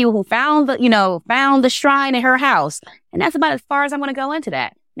enforcement people who found the shrine in her house. And that's about as far as I'm going to go into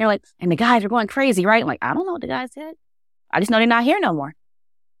that. And they're like, and the guys are going crazy, right? I'm like, I don't know what the guys did. I just know they're not here no more.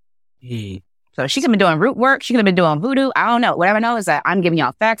 So she could have been doing root work. She could have been doing voodoo. I don't know. Whatever I know is that I'm giving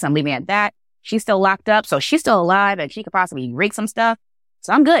y'all facts. I'm leaving it at that. She's still locked up. So she's still alive and she could possibly rig some stuff.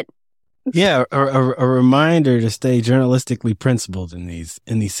 So I'm good. Yeah, a reminder to stay journalistically principled in these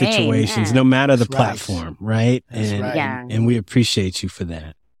situations, no matter the platform, right? And we appreciate you for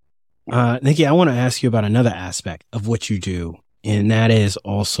that. Nicki, I want to ask you about another aspect of what you do, and that is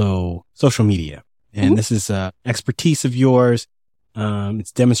also social media. And this is expertise of yours.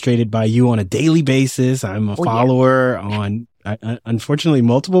 It's demonstrated by you on a daily basis. I'm a follower on, unfortunately,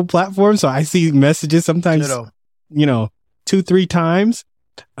 multiple platforms, so I see messages sometimes, 2-3 times.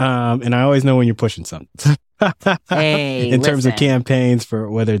 And I always know when you're pushing something in terms of campaigns for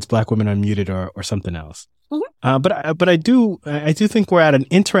whether it's Black Women Unmuted or something else. But I do think we're at an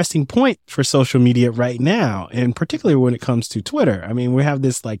interesting point for social media right now, and particularly when it comes to Twitter. I mean, we have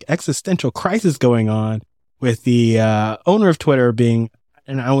this like existential crisis going on with the owner of Twitter being,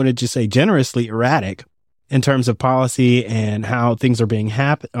 and I want to just say generously erratic in terms of policy and how things are being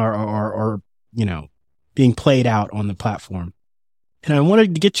being played out on the platform. And I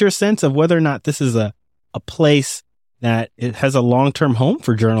wanted to get your sense of whether or not this is a place that it has a long-term home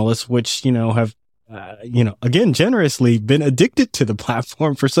for journalists, which, have, again, generously been addicted to the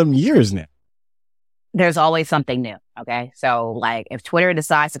platform for some years now. There's always something new. Okay. So like if Twitter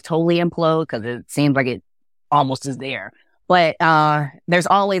decides to totally implode, because it seems like it almost is there, but there's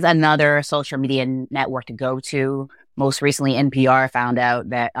always another social media network to go to. Most recently, NPR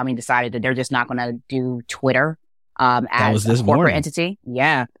decided that they're just not going to do Twitter as a corporate entity.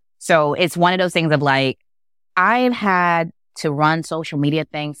 Yeah. So it's one of those things of like, I've had to run social media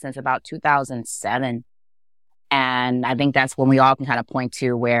things since about 2007. And I think that's when we all can kind of point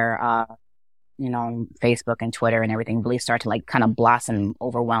to where, Facebook and Twitter and everything really start to like kind of blossom,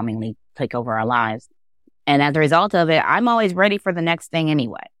 overwhelmingly take over our lives. And as a result of it, I'm always ready for the next thing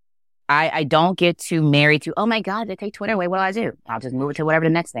anyway. I don't get too married to, oh my God, they take Twitter away. What do I do? I'll just move it to whatever the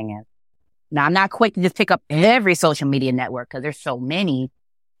next thing is. Now, I'm not quick to just pick up every social media network because there's so many.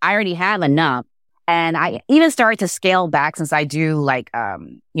 I already have enough. And I even started to scale back since I do I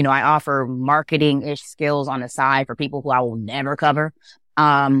offer marketing-ish skills on the side for people who I will never cover.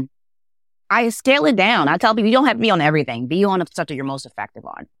 I scale it down. I tell people, you don't have to be on everything. Be on the stuff that you're most effective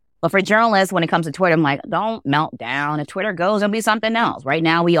on. But for journalists, when it comes to Twitter, I'm like, don't melt down. If Twitter goes, it'll be something else. Right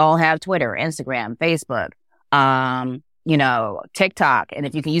now, we all have Twitter, Instagram, Facebook, TikTok. And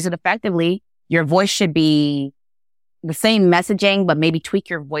if you can use it effectively, your voice should be the same messaging, but maybe tweak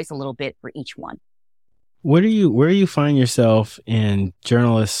your voice a little bit for each one. Where do you find yourself and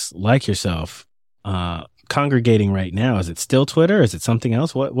journalists like yourself congregating right now? Is it still Twitter? Is it something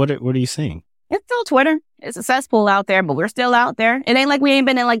else? What are you seeing? It's still Twitter. It's a cesspool out there, but we're still out there. It ain't like we ain't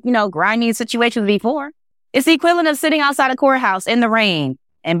been in grimy situations before. It's the equivalent of sitting outside a courthouse in the rain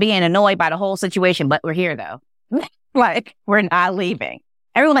and being annoyed by the whole situation, but we're here though. Like, we're not leaving.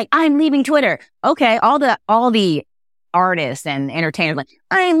 Everyone like, I'm leaving Twitter. Okay, all the artists and entertainers like,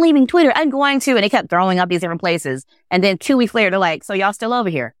 I'm leaving Twitter. I'm going to. And they kept throwing up these different places. And then 2 weeks later, they're like, so y'all still over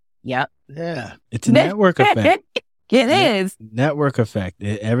here? Yep. Yeah. It's a network effect. It is. Network effect.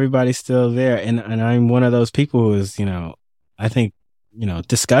 Everybody's still there. And I'm one of those people who is, I think,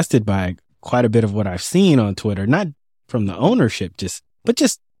 disgusted by quite a bit of what I've seen on Twitter, not from the ownership, but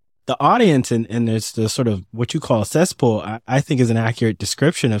just the audience. And there's the sort of what you call a cesspool, I think is an accurate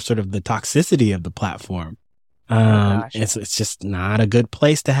description of sort of the toxicity of the platform. It's just not a good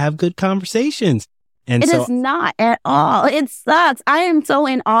place to have good conversations. And it is not at all. It sucks. I am so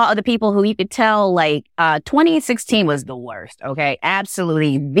in awe of the people who you could tell, 2016 was the worst. Okay.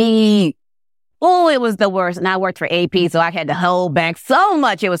 Absolutely. It was the worst. And I worked for AP, so I had to hold back so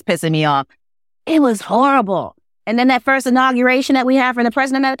much. It was pissing me off. It was horrible. And then that first inauguration that we had for the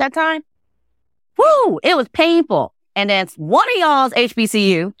president at that time, it was painful. And then one of y'all's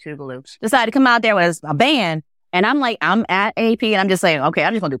HBCU, decided to come out there with a band. And I'm at AP and I'm just saying, okay,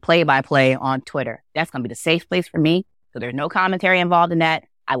 I'm just going to do play-by-play on Twitter. That's going to be the safe place for me. So there's no commentary involved in that.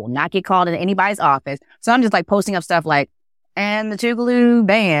 I will not get called into anybody's office. So I'm just posting up stuff like, and the Tougaloo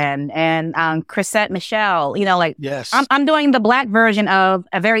band and Chrisette Michelle, yes. I'm doing the Black version of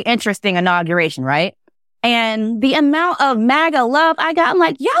a very interesting inauguration, right? And the amount of MAGA love I got, I'm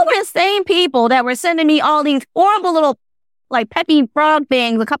like, y'all were the same people that were sending me all these horrible little peppy frog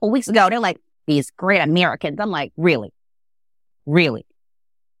things a couple weeks ago. They're like, these great Americans. I'm like, really?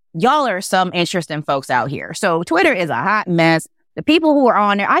 Y'all are some interesting folks out here. So Twitter is a hot mess. The people who are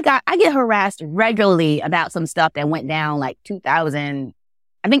on there, I get harassed regularly about some stuff that went down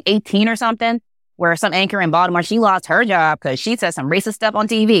 2018 or something, where some anchor in Baltimore, she lost her job because she said some racist stuff on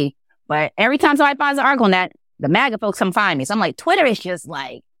TV. But every time somebody finds an article on that, the MAGA folks come find me. So I'm like, Twitter is just do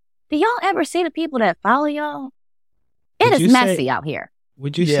y'all ever see the people that follow y'all? It is messy out here.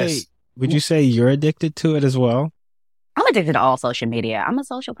 Would you say you're addicted to it as well? I'm addicted to all social media. I'm a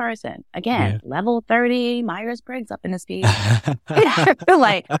social person. Again, level 30, Myers-Briggs up in the speed.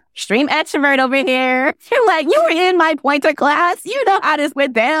 Extreme extrovert over here. You're you were in my pointer class. You know how this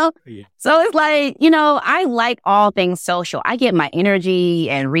went down. Yeah. So it's I like all things social. I get my energy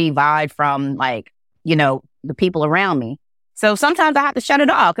and revive from the people around me. So sometimes I have to shut it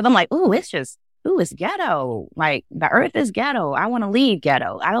off because I'm like, it's ghetto. The earth is ghetto. I want to leave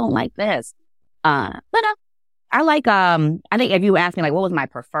ghetto. I don't like this. But I like, I think if you ask me, what was my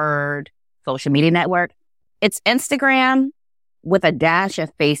preferred social media network? It's Instagram with a dash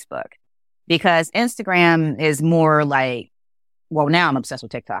of Facebook, because Instagram is more now I'm obsessed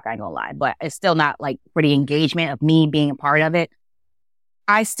with TikTok. I ain't gonna lie, but it's still not for the engagement of me being a part of it.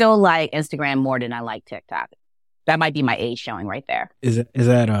 I still like Instagram more than I like TikTok. That might be my age showing right there. Is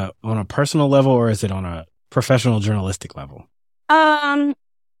that on a personal level, or is it on a professional journalistic level?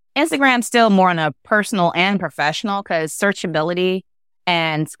 Instagram's still more on a personal and professional, because searchability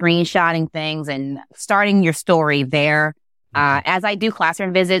and screenshotting things and starting your story there. As I do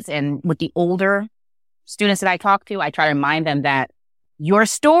classroom visits and with the older students that I talk to, I try to remind them that your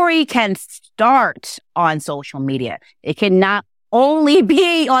story can start on social media. It cannot only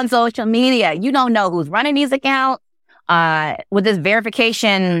be on social media. You don't know who's running these accounts. With this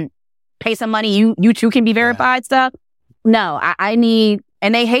verification, pay some money, you too can be verified stuff. No, I need,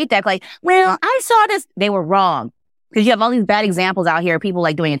 and they hate that. I saw this. They were wrong. Because you have all these bad examples out here. People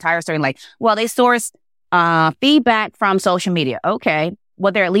doing entire story they sourced feedback from social media. Okay.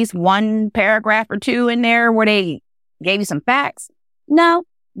 Was there at least one paragraph or two in there where they gave you some facts? No.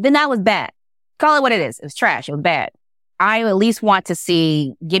 Then that was bad. Call it what it is. It was trash. It was bad. I at least want to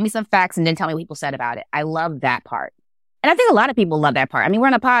see, give me some facts and then tell me what people said about it. I love that part. And I think a lot of people love that part. I mean, we're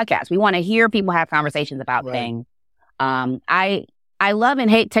on a podcast. We want to hear people have conversations about things. I love and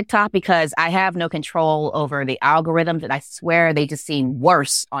hate TikTok because I have no control over the algorithms, and I swear they just seem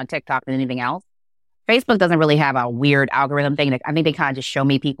worse on TikTok than anything else. Facebook doesn't really have a weird algorithm thing. I think they kind of just show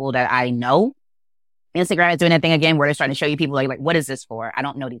me people that I know. Instagram is doing that thing again where they're starting to show you people like, what is this for? I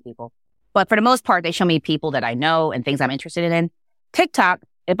don't know these people. But for the most part, they show me people that I know and things I'm interested in. TikTok,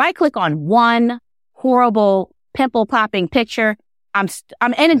 if I click on one horrible pimple popping picture, I'm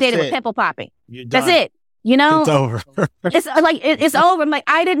inundated with pimple popping. That's it. It's over. It's over. I'm like,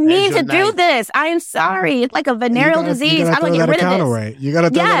 I didn't mean to do this. I am sorry. It's like a venereal disease. I'm going to get rid of this. Away. You got to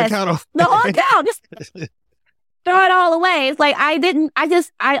throw that account away. The whole account. Just throw it all away. It's like, I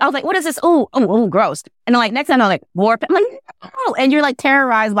was like, what is this? Oh, gross. And then next time I'm like, more. I'm like, oh, and you're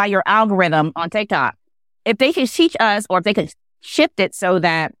terrorized by your algorithm on TikTok. If they could teach us, or if they could shift it so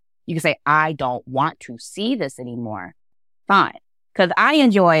that you can say, I don't want to see this anymore. Fine. Because I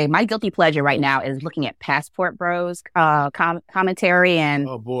enjoy, my guilty pleasure right now is looking at Passport Bros commentary and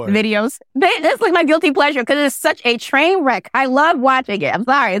videos. That's like my guilty pleasure because it's such a train wreck. I love watching it. I'm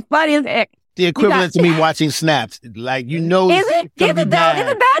sorry. It's funny as heck. The equivalent to me watching Snaps. Like, you know, is it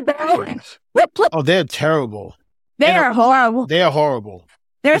bad though? Oh, they're terrible. They are horrible. They are horrible.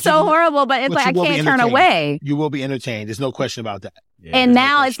 They're so horrible, but it's like I can't turn away. You will be entertained. There's no question about that. Yeah, and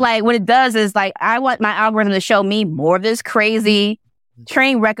now it's like what it does is like I want my algorithm to show me more of this crazy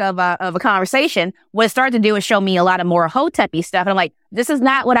train wreck of a conversation. What it started to do is show me a lot of more hotep-y stuff. And I'm like, this is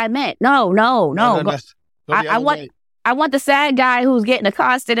not what I meant. No. I want the sad guy who's getting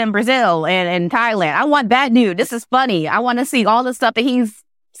accosted in Brazil and in Thailand. I want that dude. This is funny. I want to see all the stuff that he's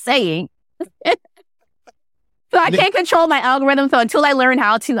saying. So I can't control my algorithm. So until I learn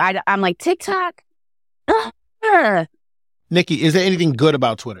how to, I'm like, TikTok. Nicki, is there anything good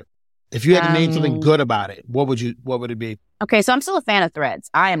about Twitter? If you had to name something good about it, what would it be? Okay, so I'm still a fan of threads.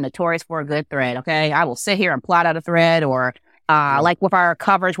 I am notorious for a good thread, okay? I will sit here and plot out a thread or like with our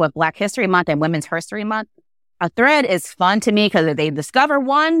coverage with Black History Month and Women's History Month. A thread is fun to me because if they discover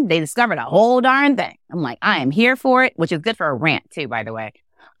one, they discovered a whole darn thing. I'm like, I am here for it, which is good for a rant too, by the way.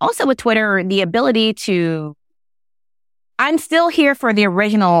 Also with Twitter, the ability to... I'm still here for the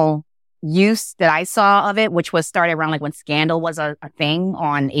original use that I saw of it, which was started around like when Scandal was a thing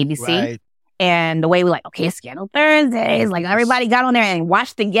on ABC. Right. And the way we like, okay, Scandal Thursdays, like everybody got on there and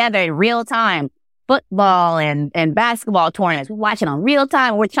watched together in real time. Football and basketball tournaments. We watch it on real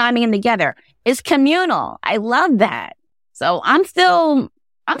time. We're chiming in together. It's communal. I love that. So I'm still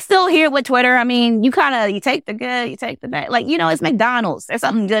here with Twitter. I mean, you take the good, you take the bad. Like, you know, it's McDonald's. There's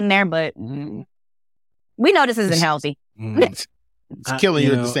something good in there, but we know this isn't healthy. It's killing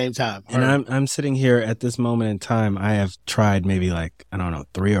you at the same time. And I'm sitting here at this moment in time. I have tried maybe like, I don't know,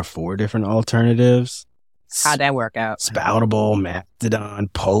 3 or 4 different alternatives. How'd that work out? Spoutable, Mastodon,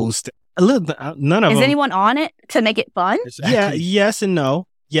 Post. None of them. Is anyone on it to make it fun? Yeah, yes and no.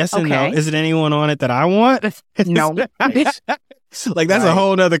 Yes and no. Is it anyone on it that I want? No. Like, that's a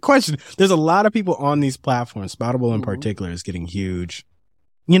whole nother question. There's a lot of people on these platforms. Spoutable in particular is getting huge.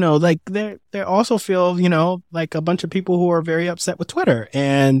 You know, like they also feel, you know, like a bunch of people who are very upset with Twitter.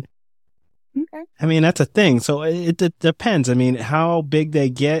 And I mean, that's a thing. So it depends. I mean, how big they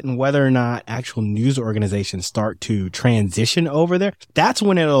get and whether or not actual news organizations start to transition over there. That's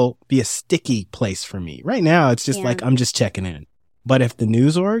when it'll be a sticky place for me. Right now, it's just like, I'm just checking in. But if the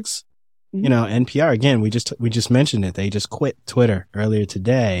news orgs, you know, NPR, again, we just mentioned it. They just quit Twitter earlier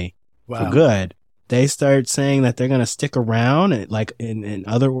today for good. They start saying that they're going to stick around, and like in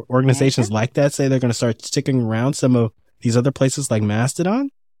other organizations like that say they're going to start sticking around some of these other places like Mastodon.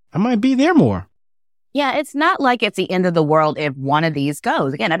 I might be there more. Yeah, it's not like it's the end of the world if one of these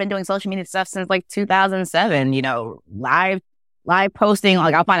goes. Again, I've been doing social media stuff since like 2007, you know, live posting.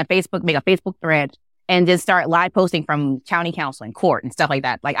 Like I'll find make a Facebook thread and just start live posting from county council and court and stuff like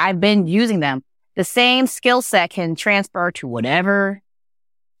that. Like I've been using them. The same skill set can transfer to whatever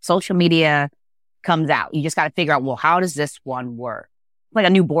social media comes out. You just got to figure out, well, how does this one work? Like a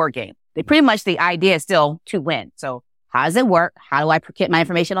new board game. Pretty much the idea is still to win. So how does it work? How do I get my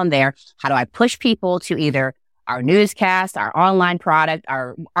information on there? How do I push people to either our newscast, our online product,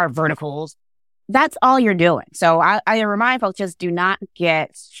 our verticals? That's all you're doing. So I remind folks, just do not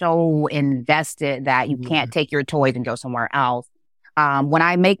get so invested that you can't take your toys and go somewhere else. When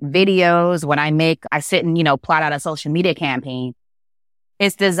I make videos, I sit and, you know, plot out a social media campaign.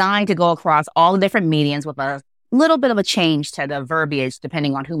 It's designed to go across all the different mediums with a little bit of a change to the verbiage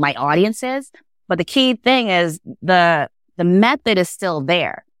depending on who my audience is. But the key thing is the method is still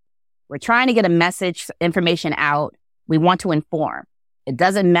there. We're trying to get a message, information out. We want to inform. It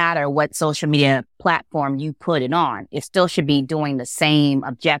doesn't matter what social media platform you put it on. It still should be doing the same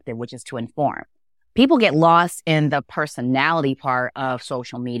objective, which is to inform. People get lost in the personality part of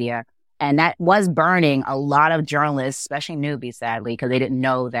social media. And that was burning a lot of journalists, especially newbies, sadly, because they didn't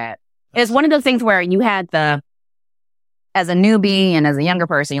know that. It's one of those things where you had as a newbie and as a younger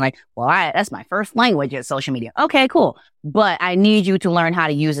person, you're like, well, that's my first language is social media. Okay, cool. But I need you to learn how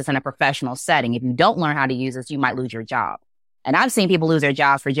to use this in a professional setting. If you don't learn how to use this, you might lose your job. And I've seen people lose their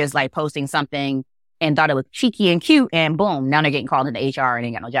jobs for just like posting something and thought it was cheeky and cute and boom, now they're getting called into HR and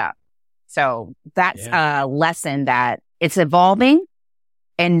ain't got no job. So that's a lesson that it's evolving.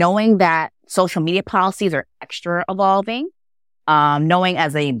 And knowing that social media policies are extra evolving, knowing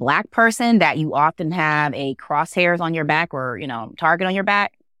as a Black person that you often have a crosshairs on your back or, you know, target on your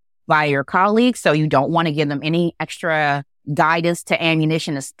back by your colleagues. So you don't want to give them any extra guidance to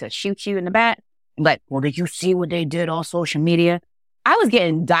ammunition to shoot you in the back. But, well, did you see what they did on social media? I was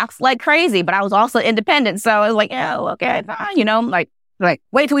getting doxxed like crazy, but I was also independent. So I was like, oh, okay, fine. You know, like,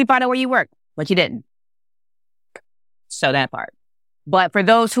 wait till we find out where you work. But you didn't. So that part. But for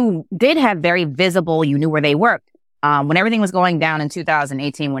those who did have very visible, you knew where they worked. When everything was going down in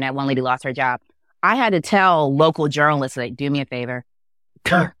 2018, when that one lady lost her job, I had to tell local journalists, like, do me a favor.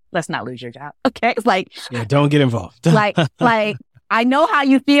 Let's not lose your job. Okay. It's like, yeah, don't get involved. like, I know how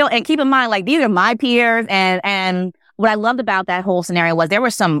you feel. And keep in mind, like, these are my peers. And what I loved about that whole scenario was there were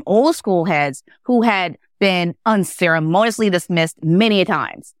some old school heads who had been unceremoniously dismissed many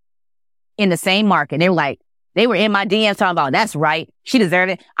times in the same market. They were like, they were in my DMs talking about, that's right, she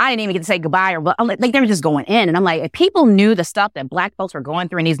deserved it. I didn't even get to say goodbye. Or I'm like they were just going in. And I'm like, if people knew the stuff that Black folks were going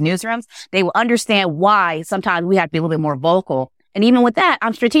through in these newsrooms, they would understand why sometimes we have to be a little bit more vocal. And even with that,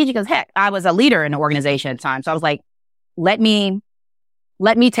 I'm strategic as heck. I was a leader in the organization at the time. So I was like, let me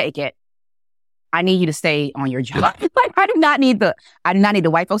take it. I need you to stay on your job. Like, I do not need the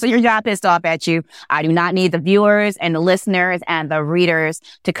white folks on your job pissed off at you. I do not need the viewers and the listeners and the readers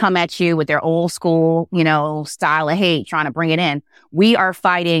to come at you with their old school, you know, style of hate, trying to bring it in. We are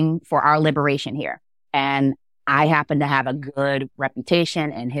fighting for our liberation here. And I happen to have a good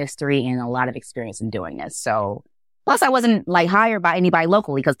reputation and history and a lot of experience in doing this. So, plus I wasn't like hired by anybody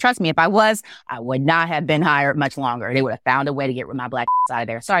locally, because trust me, if I was, I would not have been hired much longer. They would have found a way to get my Black out of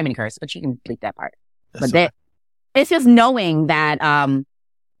there. Sorry, I'm going to curse, but you can bleep that part. It's just knowing that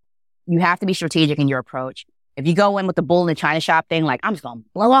you have to be strategic in your approach. If you go in with the bull in the china shop thing, like, I'm just going to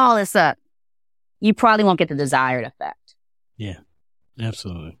blow all this up, you probably won't get the desired effect. Yeah,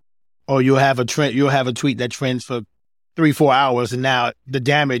 absolutely. Or you'll have a tweet that trends for 3-4 hours, and now the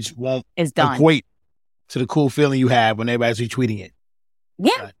damage won't equate to the cool feeling you have when everybody's retweeting it.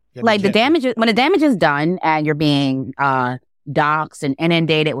 Yeah. Like when the damage is done and you're being doxxed and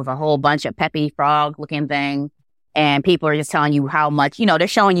inundated with a whole bunch of peppy frog looking thing, and people are just telling you how much, you know, they're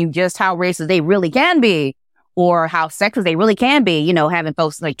showing you just how racist they really can be, or how sexist they really can be, you know, having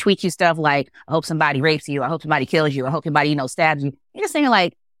folks like tweet you stuff like, I hope somebody rapes you, I hope somebody kills you, I hope somebody, you know, stabs you. You're just saying,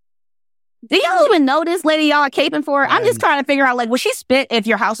 like, do y'all even know this lady y'all are caping for? I'm just trying to figure out, like, would she spit if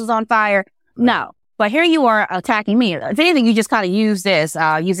your house was on fire? No. But here you are attacking me. If anything, you just kind of use this,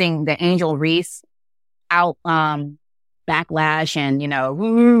 using the Angel Reese out backlash and, you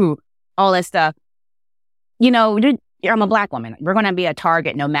know, all that stuff. You know, I'm a Black woman. We're going to be a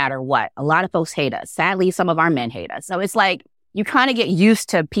target no matter what. A lot of folks hate us. Sadly, some of our men hate us. So it's like you kind of get used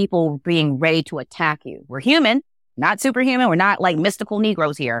to people being ready to attack you. We're human, not superhuman. We're not like mystical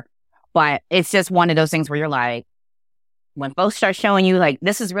Negroes here. But it's just one of those things where you're like, when folks start showing you, like,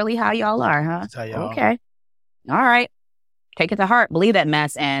 this is really how y'all are, huh? Okay. All right. Take it to heart. Believe that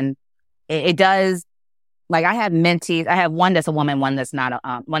mess. And it does. Like, I have mentees. I have one that's a woman, one that's not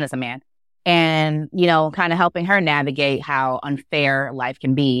one that's a man. And, you know, kind of helping her navigate how unfair life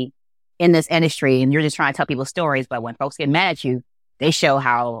can be in this industry. And you're just trying to tell people stories. But when folks get mad at you, they show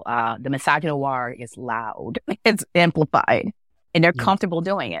how the misogynoir is loud. It's amplified. And they're comfortable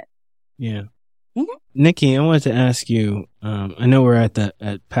doing it. Yeah. Mm-hmm. Nicki, I wanted to ask you, I know we're at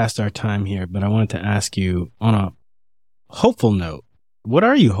past our time here, but I wanted to ask you on a hopeful note, what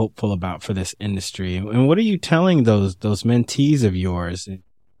are you hopeful about for this industry? And what are you telling those mentees of yours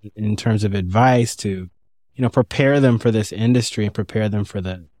in terms of advice to, you know, prepare them for this industry and prepare them for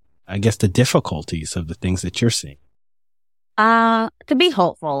the difficulties of the things that you're seeing? To be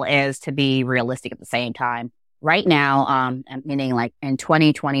hopeful is to be realistic at the same time. Right now, meaning like in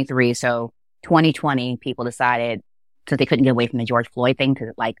 2023, so 2020, people decided, so they couldn't get away from the George Floyd thing,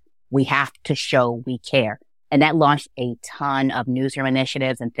 to like, we have to show we care. And that launched a ton of newsroom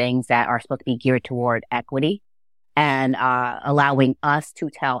initiatives and things that are supposed to be geared toward equity and allowing us to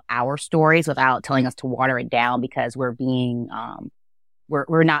tell our stories without telling us to water it down because we're being,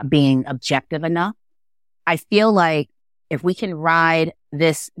 we're not being objective enough. I feel like if we can ride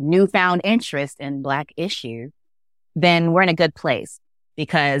this newfound interest in Black issue, then we're in a good place.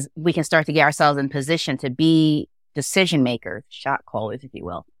 Because we can start to get ourselves in position to be decision makers, shot callers, if you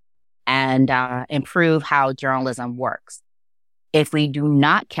will, and improve how journalism works. If we do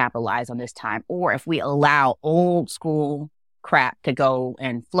not capitalize on this time, or if we allow old school crap to go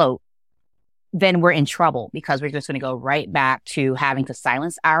and float, then we're in trouble because we're just going to go right back to having to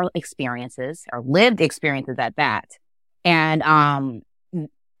silence our experiences, our lived experiences at that. And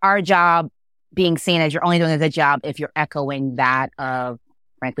our job being seen as you're only doing a good job if you're echoing that of,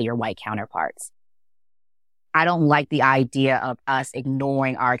 frankly, your white counterparts. I don't like the idea of us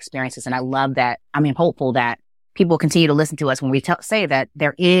ignoring our experiences. And I love that. I'm hopeful that people continue to listen to us when we say that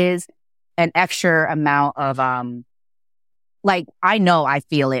there is an extra amount of like, I know I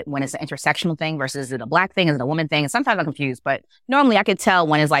feel it when it's an intersectional thing versus is it a black thing, is it a woman thing? And sometimes I'm confused, but normally I could tell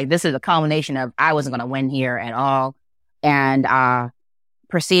when it's like, this is a combination of I wasn't going to win here at all, and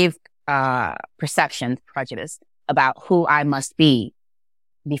perceived perception, prejudice about who I must be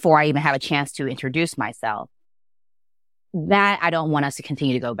before I even have a chance to introduce myself. That I don't want us to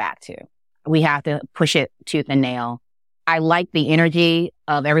continue to go back to. We have to push it tooth and nail. I like the energy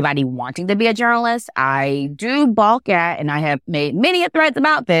of everybody wanting to be a journalist. I do balk at, and I have made many threads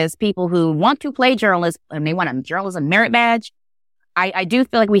about this, people who want to play journalists and they want a journalism merit badge. I do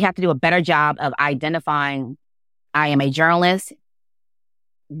feel like we have to do a better job of identifying, I am a journalist.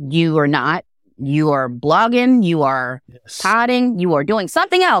 You are not. You are blogging. You are podding. You are doing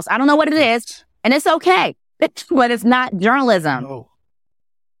something else. I don't know what it is. And it's okay. But it's not journalism. No.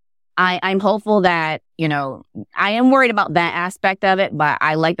 I'm hopeful that, I am worried about that aspect of it, but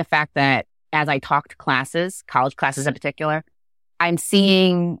I like the fact that as I talk to classes, college classes in particular, I'm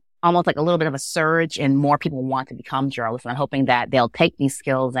seeing almost like a little bit of a surge and more people want to become journalists. And I'm hoping that they'll take these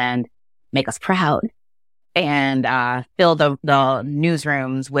skills and make us proud and fill the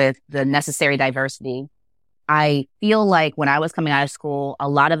newsrooms with the necessary diversity. I feel like when I was coming out of school, a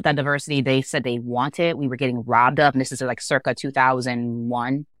lot of that diversity they said they wanted, we were getting robbed of. And this is like circa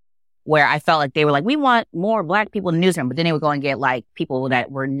 2001. Where I felt like they were like, we want more black people in the newsroom, but then they would go and get like people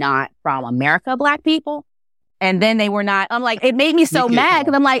that were not from America, black people. And then they were not, I'm like, it made me so mad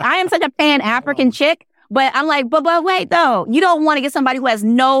because I'm like, I am such a Pan-African chick, but I'm like, but wait though, you don't want to get somebody who has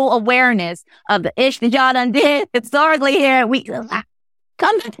no awareness of the ish that y'all done did historically here. We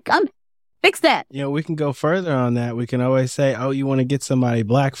come fix that. We can go further on that. We can always say, oh, you want to get somebody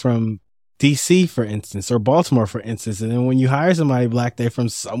black from DC, for instance, or Baltimore, for instance. And then when you hire somebody black, they're from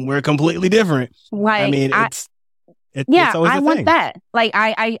somewhere completely different. Like, I mean, it's always I want that. Like,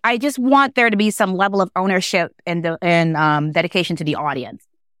 I just want there to be some level of ownership and dedication to the audience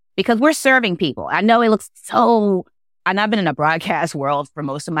because we're serving people. I know it looks so, and I've been in a broadcast world for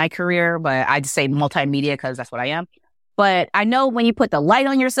most of my career, but I just say multimedia because that's what I am. But I know when you put the light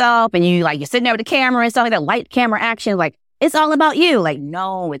on yourself and you're sitting there with the camera and stuff like that, light camera action, like, it's all about you. Like,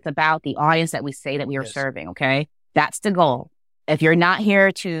 no, it's about the audience that we say that we are serving, okay? That's the goal. If you're not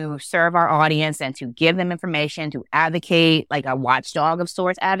here to serve our audience and to give them information, to advocate, like a watchdog of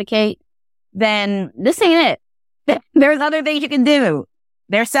sorts advocate, then this ain't it. There's other things you can do.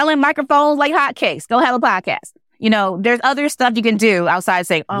 They're selling microphones like hotcakes. Go have a podcast. There's other stuff you can do outside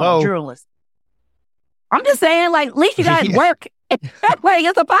saying, journalist. I'm just saying, like, at least you guys work. Like,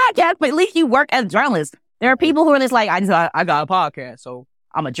 it's a podcast, but at least you work as a journalist. There are people who are just like, I got a podcast, so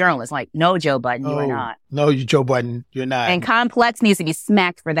I'm a journalist. Like, no, Joe Budden, you are not. No, you Joe Budden, you're not. And Complex needs to be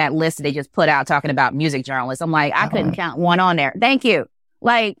smacked for that list that they just put out talking about music journalists. I'm like, I couldn't count one on there. Thank you.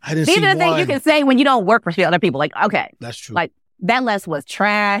 Like, these are the things you can say when you don't work for other people. Like, okay. That's true. Like, that list was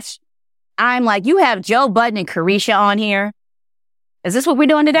trash. I'm like, you have Joe Budden and Carisha on here. Is this what we're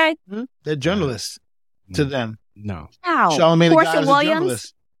doing today? Mm-hmm. They're journalists to them. No. How? Charlamagne Portia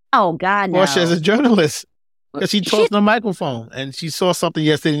Williams? Oh, God, no. Portia is a journalist. Because she talked on the microphone and she saw something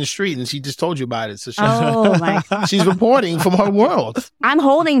yesterday in the street and she just told you about it. So she's reporting from her world. I'm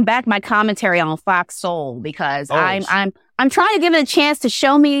holding back my commentary on Fox Soul because I'm trying to give it a chance to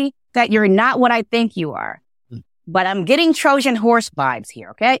show me that you're not what I think you are. But I'm getting Trojan horse vibes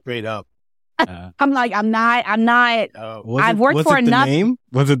here, okay? Straight up. I'm like, I'm not. I've worked for enough.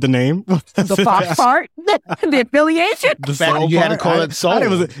 Was it the name? The Fox part? The affiliation? The fact you had to call it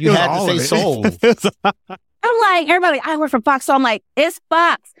Soul. You had to say Soul. I'm like, everybody, I work for Fox Soul. I'm like, it's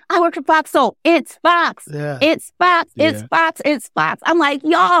Fox. I work for Fox Soul. It's Fox. Yeah. It's Fox. It's Fox. It's Fox. I'm like,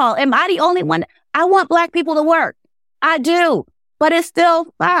 y'all, am I the only one? I want black people to work. I do. But it's still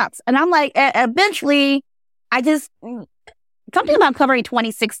Fox. And I'm like, eventually, something about covering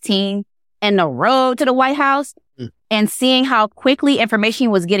 2016 and the road to the White House and seeing how quickly information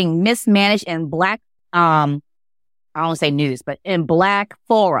was getting mismanaged in black, I don't want to say news, but in black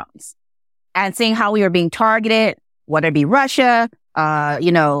forums. And seeing how we were being targeted, whether it be Russia,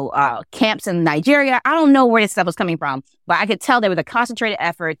 camps in Nigeria. I don't know where this stuff was coming from, but I could tell there was a concentrated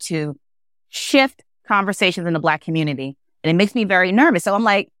effort to shift conversations in the black community. And it makes me very nervous. So I'm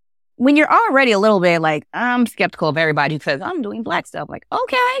like, when you're already a little bit like, I'm skeptical of everybody who says I'm doing black stuff. Like,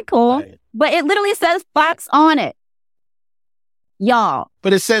 okay, cool. Right. But it literally says Fox on it. Y'all.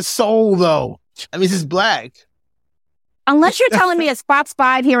 But it says Soul though. I mean, it's black. Unless you're telling me it's Fox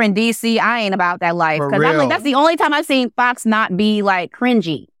 5 here in DC, I ain't about that life. Because I'm like, that's the only time I've seen Fox not be like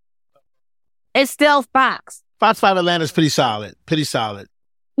cringy. It's still Fox. Fox 5 Atlanta's pretty solid. Pretty solid.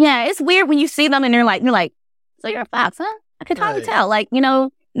 Yeah, it's weird when you see them and you're like, so you're a Fox, huh? I could totally tell. Like,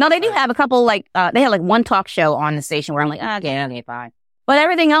 No, they do have a couple, like, they had like one talk show on the station where I'm like, okay, fine. But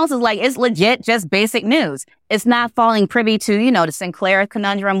everything else is like, it's legit, just basic news. It's not falling privy to, the Sinclair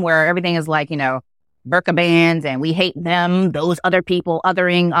conundrum where everything is like, burqa bans and we hate them, those other people,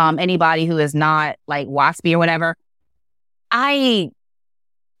 othering anybody who is not like WASPy or whatever. I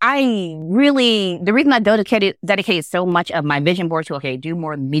really, the reason I dedicated so much of my vision board to, do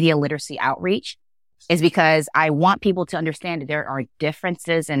more media literacy outreach is because I want people to understand that there are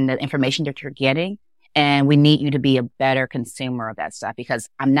differences in the information that you're getting. And we need you to be a better consumer of that stuff because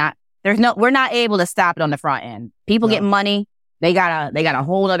we're not able to stop it on the front end. People get money. They got a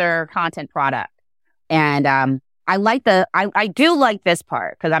whole other content product. And, I do like this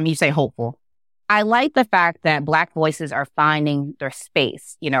part because you say hopeful. I like the fact that Black voices are finding their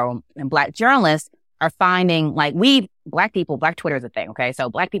space, and Black journalists are finding Black Twitter is a thing. Okay. So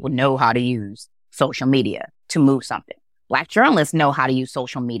Black people know how to use social media to move something. Black journalists know how to use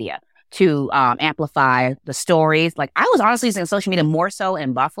social media to amplify the stories. Like I was honestly using social media more so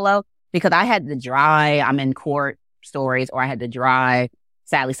in Buffalo because I had the dry, I'm in court stories, or I had the dry,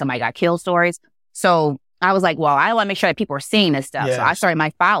 sadly somebody got killed stories. So I was like, well, I want to make sure that people are seeing this stuff. Yes. So I started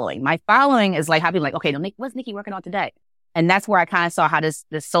my following. My following is like how people like, okay, what's Nicki working on today? And that's where I kind of saw how this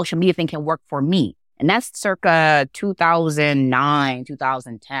social media thing can work for me. And that's circa 2009,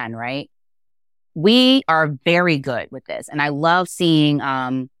 2010, right? We are very good with this. And I love seeing, I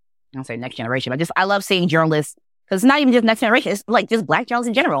don't say next generation, but I love seeing journalists, because it's not even just next generation, it's like just Black journalists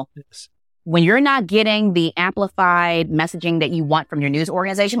in general. Yes. When you're not getting the amplified messaging that you want from your news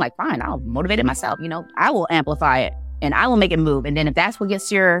organization, like, fine, I'll motivate it myself. I will amplify it and I will make it move. And then if that's what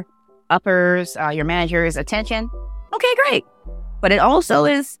gets your uppers, your managers' attention, okay, great. But it also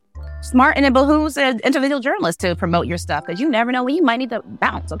is smart and it behooves an individual journalist to promote your stuff because you never know when you might need to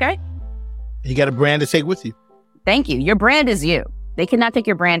bounce, okay? You got a brand to take with you. Thank you. Your brand is you. They cannot take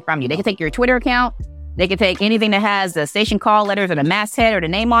your brand from you. They can take your Twitter account. They can take anything that has the station call letters or the masthead or the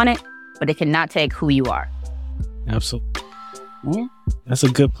name on it, but they cannot take who you are. Absolutely. Yeah. That's a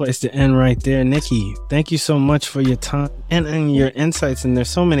good place to end right there. Nicki, thank you so much for your time and your insights. And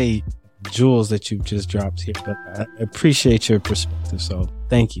there's so many jewels that you've just dropped here, but I appreciate your perspective. So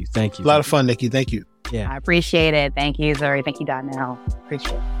thank you. Thank you. A lot of fun, Nicki. Thank you. Yeah. I appreciate it. Thank you, Zuri. Thank you, Donnell.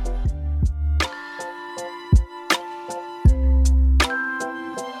 Appreciate it.